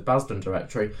go through the Basildon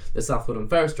directory, the Southwood and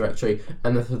Ferris directory,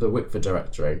 and then through the Wickford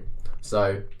directory.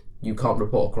 So you can't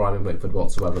report a crime in Wickford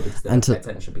whatsoever because they don't pay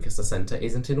attention because the centre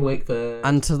isn't in Wickford.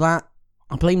 And to that,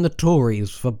 I blame the Tories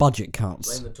for budget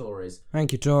cuts. Blame the Tories.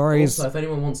 Thank you, Tories. Also, if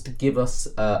anyone wants to give us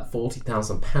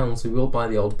 £40,000, we will buy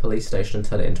the old police station and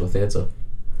turn it into a theatre.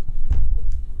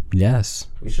 Yes.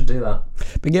 We should do that.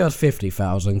 But give us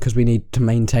 50,000 because we need to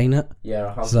maintain it. Yeah,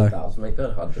 100,000. Make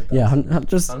that 100,000. Yeah,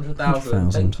 just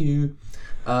 100,000. Thank you.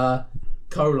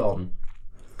 Colon.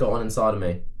 Got one inside of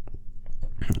me.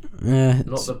 Yeah.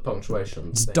 Not the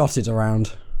punctuation. It's dotted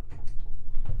around.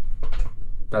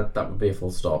 That would be a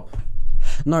full stop.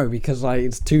 No, because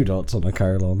it's 2 dots on a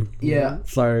colon. Yeah.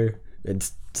 So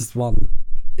it's just one.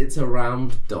 It's a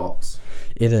round dot.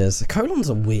 It is. A colon's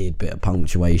a weird bit of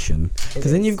punctuation.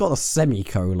 Because then you've got a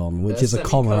semicolon, which is a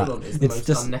comma. Semicolon is the most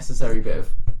unnecessary bit of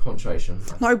punctuation.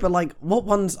 No, but what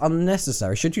one's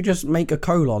unnecessary? Should you just make a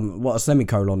colon what a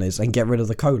semicolon is and get rid of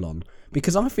the colon?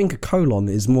 Because I think a colon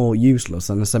is more useless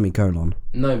than a semicolon.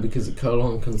 No, because a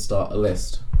colon can start a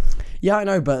list. Yeah, I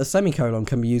know, but a semicolon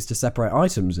can be used to separate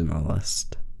items in a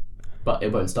list. But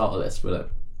it won't start a list, will it?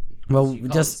 Well,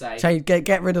 just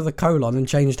get rid of the colon and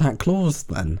change that clause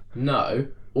then. No,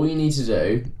 all you need to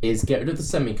do is get rid of the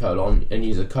semicolon and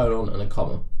use a colon and a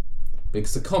comma.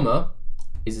 Because a comma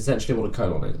is essentially what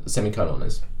a semicolon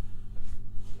is.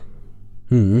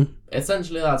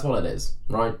 Essentially, that's what it is,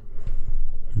 right?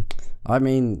 I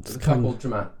mean... There's a couple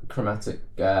chromatic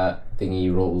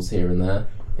thingy rules here and there.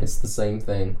 It's the same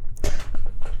thing.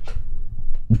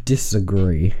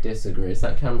 Disagree. Has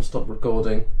that camera stopped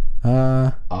recording?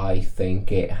 I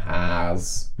think it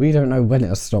has. We don't know when it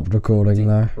has stopped recording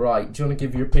though. Right, do you want to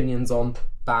give your opinions on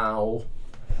bowel?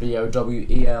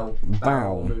 B-O-W-E-L.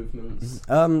 Bowel movements.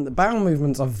 Bowel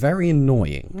movements are very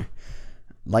annoying.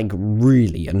 Like,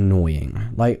 really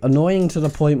annoying. Like, annoying to the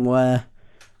point where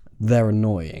they're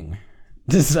annoying.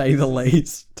 To say the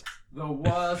least. The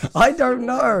worst. I don't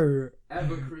know.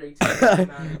 Ever created.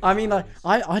 I mean,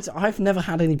 I've never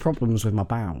had any problems with my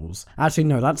bowels. Actually,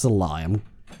 no, that's a lie.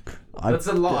 That's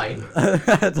a lie.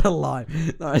 That's a lie.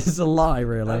 No, it's a lie,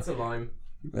 really. That's a lie.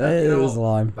 It is a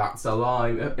lie. That's a lie.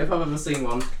 If I've ever seen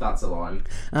one, that's a lie.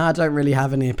 I don't really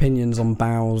have any opinions on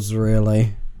bowels,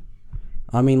 really.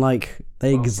 I mean, like,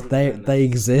 they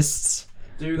exist.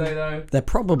 Do they, though? They're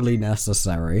probably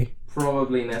necessary.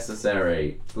 Probably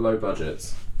necessary. Low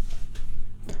budgets.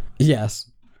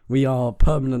 Yes, we are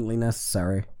permanently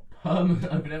necessary.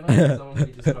 I've never heard someone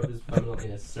be described as permanently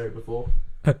necessary before,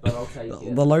 but I'll take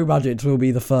it. The low budgets will be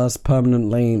the first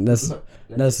permanently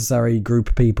necessary group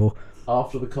of people.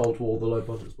 After the Cold War, the low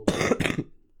budgets will be.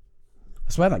 I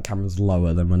swear that camera's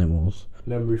lower than when it was.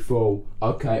 Memory full.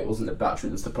 Okay, it wasn't the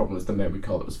battery that's the problem, it's the memory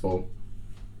card that was full.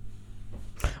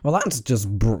 Well, that's just...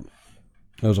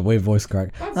 That was a weird voice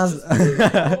crack.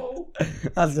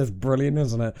 That's just brilliant,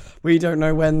 isn't it? We don't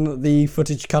know when the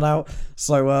footage cut out,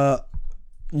 so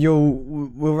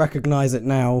we'll recognise it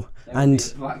now. And be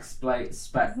a black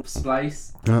splice.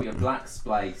 There'll be a black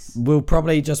splice. We'll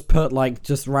probably just put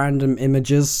just random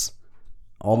images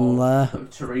on there.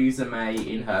 Theresa May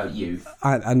in her youth.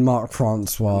 And Mark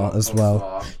Francois as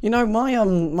well. You know,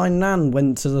 my nan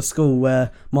went to the school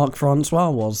where Mark Francois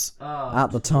was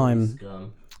at the time.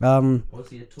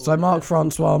 So Mark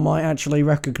Francois might actually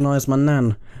recognise my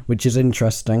nan, which is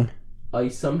interesting. I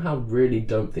somehow really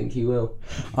don't think he will.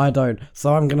 I don't.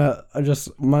 So I'm gonna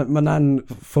my nan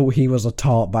thought he was a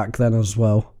tart back then as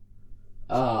well.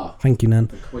 Thank you, Nan.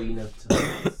 The queen of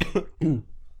tarts.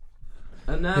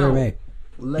 And now, Hear me.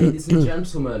 ladies and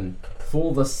gentlemen,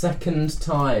 for the second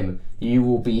time, you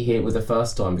will be here with the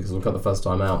first time because we've got the first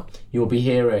time out. You will be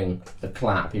hearing a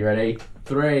clap. You ready?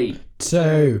 3,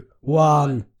 2,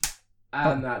 1.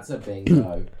 And that's a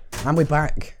bingo. And we're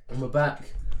back. And we're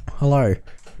back. Hello.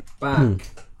 Back.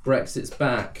 Brexit's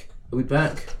back. Are we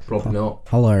back? Probably not.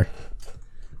 Hello.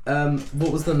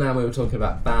 What was the noun we were talking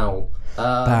about? Bowel.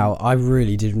 Bow. I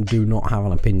really do not have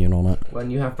an opinion on it.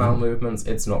 When you have bowel movements,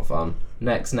 it's not fun.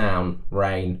 Next noun,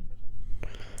 rain.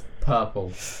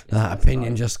 Purple. That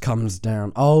opinion just comes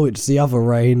down. Oh, it's the other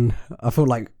rain. I feel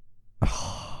like...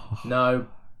 No.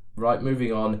 Right,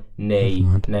 moving on. Knee.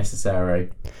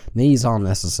 Necessary. Knees aren't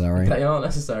necessary. They aren't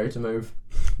necessary to move.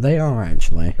 They are,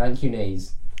 actually. Thank you,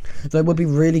 knees. So it would be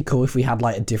really cool if we had,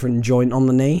 like, a different joint on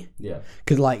the knee. Yeah.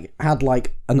 Could, like, had,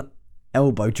 like, an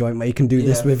elbow joint where you can do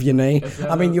this with your knee.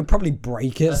 I mean, you'll probably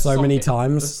break it many The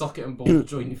times. socket and ball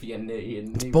joint for your knee.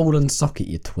 And Ball and socket,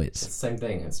 you twits. It's the same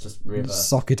thing, it's just reverse.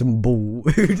 Socket and ball.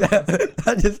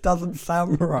 That just doesn't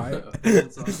sound right.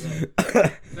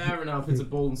 Fair enough, it's a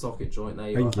ball and socket joint. There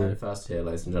you Thank are. you. First here,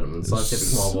 ladies and gentlemen.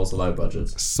 Scientific marvels are low budget.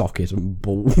 Socket and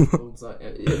ball.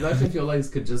 Imagine if your legs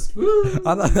could just...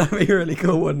 I know, that'd be really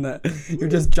cool, wouldn't it? You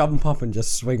just jump up and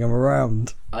just swing them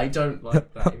around. I don't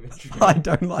like that imagery. I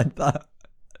don't like that.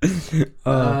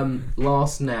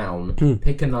 Last noun.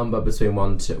 Pick a number between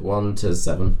 1 to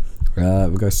 7. We'll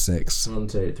go 6. 1,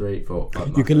 2, 3, 4,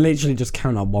 5. You can literally just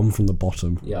count up 1 from the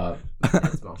bottom. Yeah,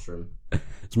 that's mushroom.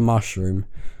 It's mushroom.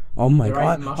 Oh my There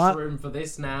god. ain't mushroom for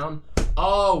this noun.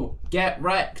 Oh, get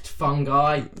wrecked,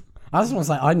 fungi. I just want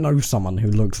to say, I know someone who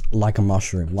looks like a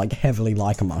mushroom, like heavily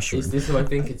like a mushroom. Is this who I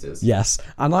think it is? Yes,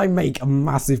 and I make a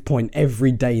massive point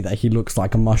every day that he looks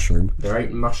like a mushroom. There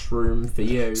ain't mushroom for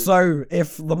you. So,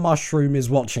 if the mushroom is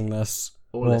watching this,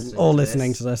 or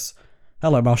listening to this,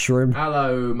 hello mushroom.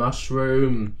 Hello,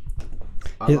 mushroom.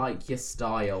 I like your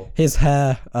style. His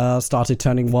hair started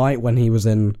turning white when he was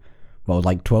in, well,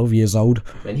 like 12 years old.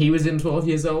 When he was in 12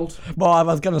 years old? Well, I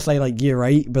was going to say like year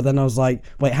 8, but then I was like,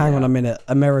 wait, hang on a minute.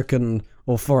 American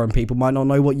or foreign people might not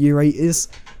know what year 8 is.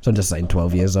 So I'm just saying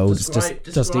 12 years old. It's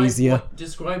just easier.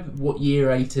 Describe what year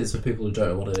 8 is for people who don't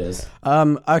know what it is.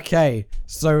 Okay.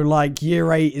 So like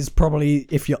year 8 is probably,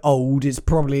 if you're old, it's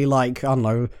probably like, I don't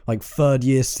know, like 3rd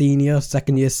year senior,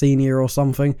 2nd year senior or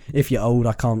something. If you're old,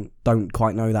 don't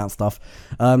quite know that stuff.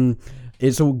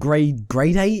 It's all grade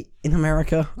 8 in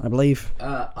America, I believe.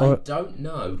 I don't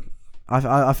know.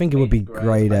 I think it would be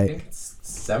grade 8. I think it's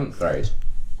 7th grade.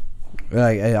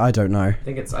 I don't know. I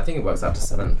think it works out to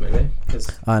 7th maybe.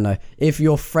 I know. If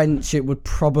you're French, it would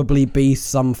probably be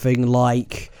something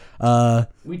like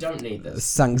we don't need this.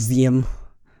 Cinquième.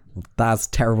 That's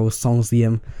terrible,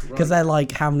 Cinquième. Because they're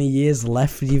like how many years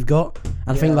left you've got.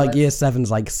 And I think like year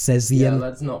 7's like 16e. Yeah,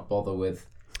 let's not bother with.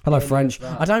 Hello, French.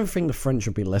 I don't think the French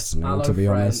would be listening, Hello, to be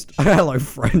French. honest. Hello,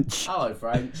 French. Hello,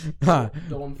 French.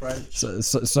 Dawn French.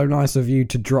 So nice of you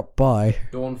to drop by.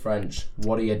 Dawn French,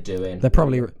 what are you doing? They're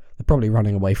probably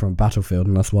running away from a battlefield,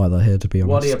 and that's why they're here, to be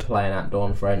honest. What are you playing at,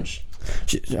 Dawn French?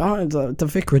 The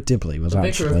Vicar of Dibley was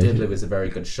actually... The Vicar of Dibley was a very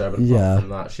good show, but apart from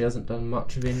that, she hasn't done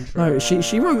much of interest. No,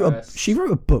 she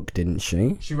wrote a book, didn't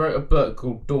she? She wrote a book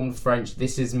called Dawn French,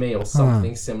 This Is Me, or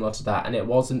something similar to that, and it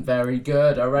wasn't very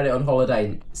good. I read it on holiday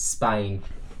in Spain.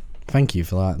 Thank you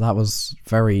for that. That was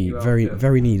very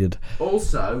needed.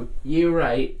 Also, year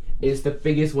 8 is the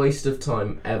biggest waste of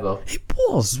time ever. It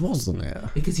was, wasn't it?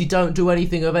 Because you don't do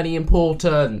anything of any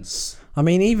importance. I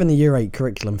mean, even the year 8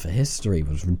 curriculum for history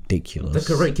was ridiculous.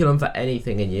 The curriculum for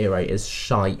anything in year 8 is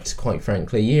shite, quite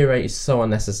frankly. Year 8 is so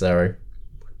unnecessary.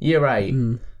 Year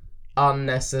 8,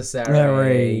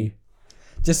 unnecessary.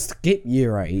 Just skip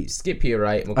year 8. Skip year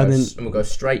 8 and we'll go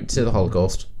straight to the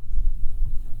Holocaust.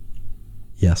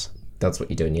 Yes. That's what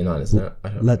you do in year 9, isn't it? I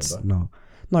don't remember.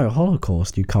 No,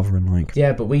 Holocaust you cover in like...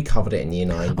 Yeah, but we covered it in year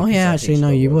 9. Oh yeah, actually no,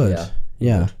 you would.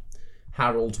 Yeah.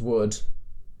 Harold Wood.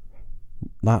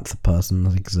 That's a person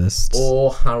that exists.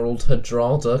 Or Harold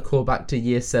Hardrada. Call back to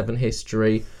year 7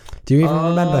 history. Do you even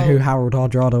remember who Harold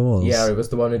Hardrada was? Yeah, he was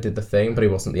the one who did the thing, but he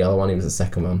wasn't the other one, he was the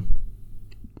second one.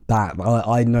 That,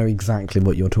 I know exactly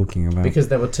what you're talking about. Because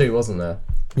there were 2, wasn't there?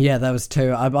 Yeah, there was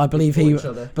 2. I believe he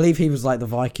was like the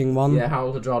Viking one. Yeah,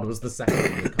 Harold Hardrada was the second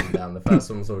one to come down. The first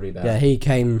one was already there. Yeah, he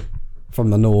came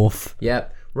from the north.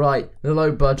 Yep. Right, the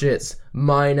low budgets,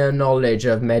 minor knowledge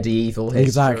of medieval history.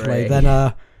 Exactly.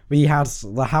 Then we had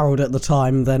the Harold at the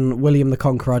time, then William the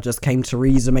Conqueror just came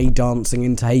Theresa May dancing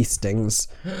into Hastings.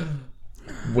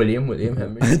 William,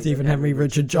 Henry. Stephen, Henry,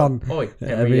 Richard, John. Oi,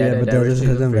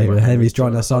 Henry's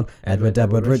joined us on. Edward,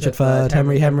 Richard, Third,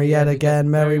 Henry, yet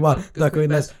again, Mary, one. The Queen,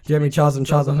 Les, Jimmy, Charles, and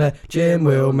Fair. Jim,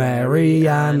 Will, Mary,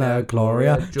 Anna,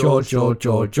 Gloria. George,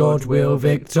 Will,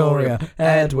 Victoria.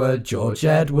 Edward, George,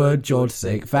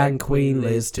 Sick, Van, Queen,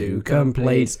 Liz, to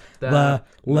complete the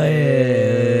list.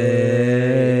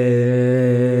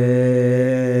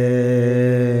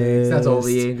 That's all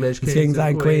the English kings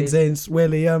and queens since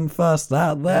William first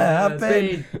that there have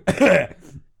been.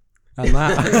 And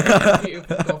that.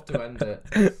 Beautiful cough to end it.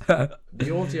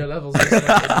 The audio levels are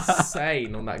just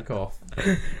insane on that cough.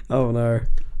 Oh no.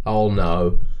 Oh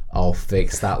no. I'll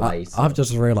fix that later. I've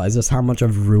just realised just how much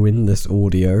I've ruined this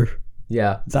audio.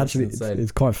 Yeah. It's actually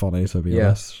it's quite funny, to be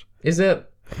honest. Is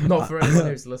it? Not for anyone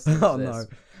who's listening to this. No.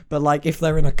 But like if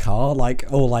they're in a car,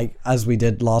 or as we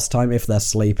did last time, if they're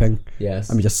sleeping, yes,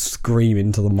 and we just scream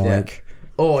into the mic.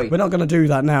 Yeah. Oi. We're not going to do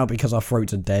that now because our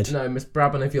throats are dead. No, Miss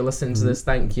Brabham, if you're listening to this,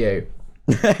 thank you.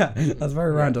 That's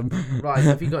very random. Right,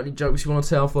 have you got any jokes you want to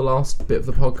tell for the last bit of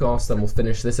the podcast? Then we'll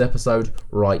finish this episode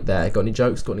right there. Got any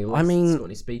jokes? Got any lessons? Got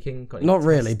any speaking? Got any not tests?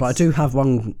 Really, but I do have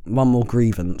one more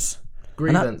grievance.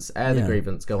 Grievance, the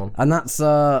grievance, go on. And that's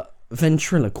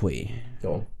ventriloquy.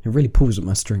 Go on. It really pulls at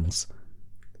my strings.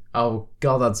 Oh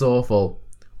god, that's awful.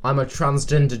 I'm a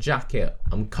transgender jacket.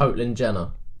 I'm Caitlyn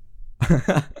Jenner.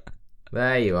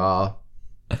 There you are.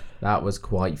 That was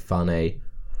quite funny.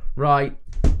 Right,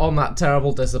 on that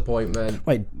terrible disappointment.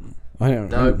 Wait, I don't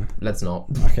know. No, let's not.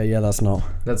 Okay, yeah, that's not.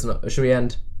 Let's not. Should we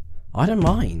end? I don't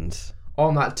mind.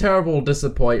 On that terrible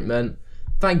disappointment,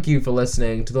 thank you for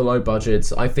listening to the Low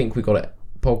Budgets. I think we got it.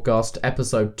 Podcast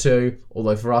episode 2,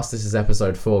 although for us this is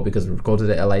episode 4 because we recorded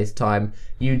it at a later time.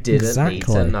 You didn't need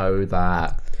to know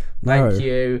that. No. Thank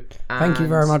you. Thank you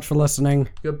very much for listening.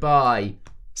 Goodbye.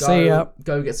 See ya.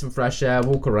 Go get some fresh air,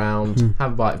 walk around,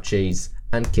 have a bite of cheese,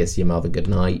 and kiss your mother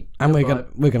goodnight. And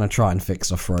we're gonna try and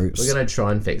fix our throats. We're gonna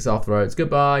try and fix our throats.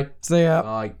 Goodbye. See ya.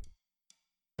 Bye.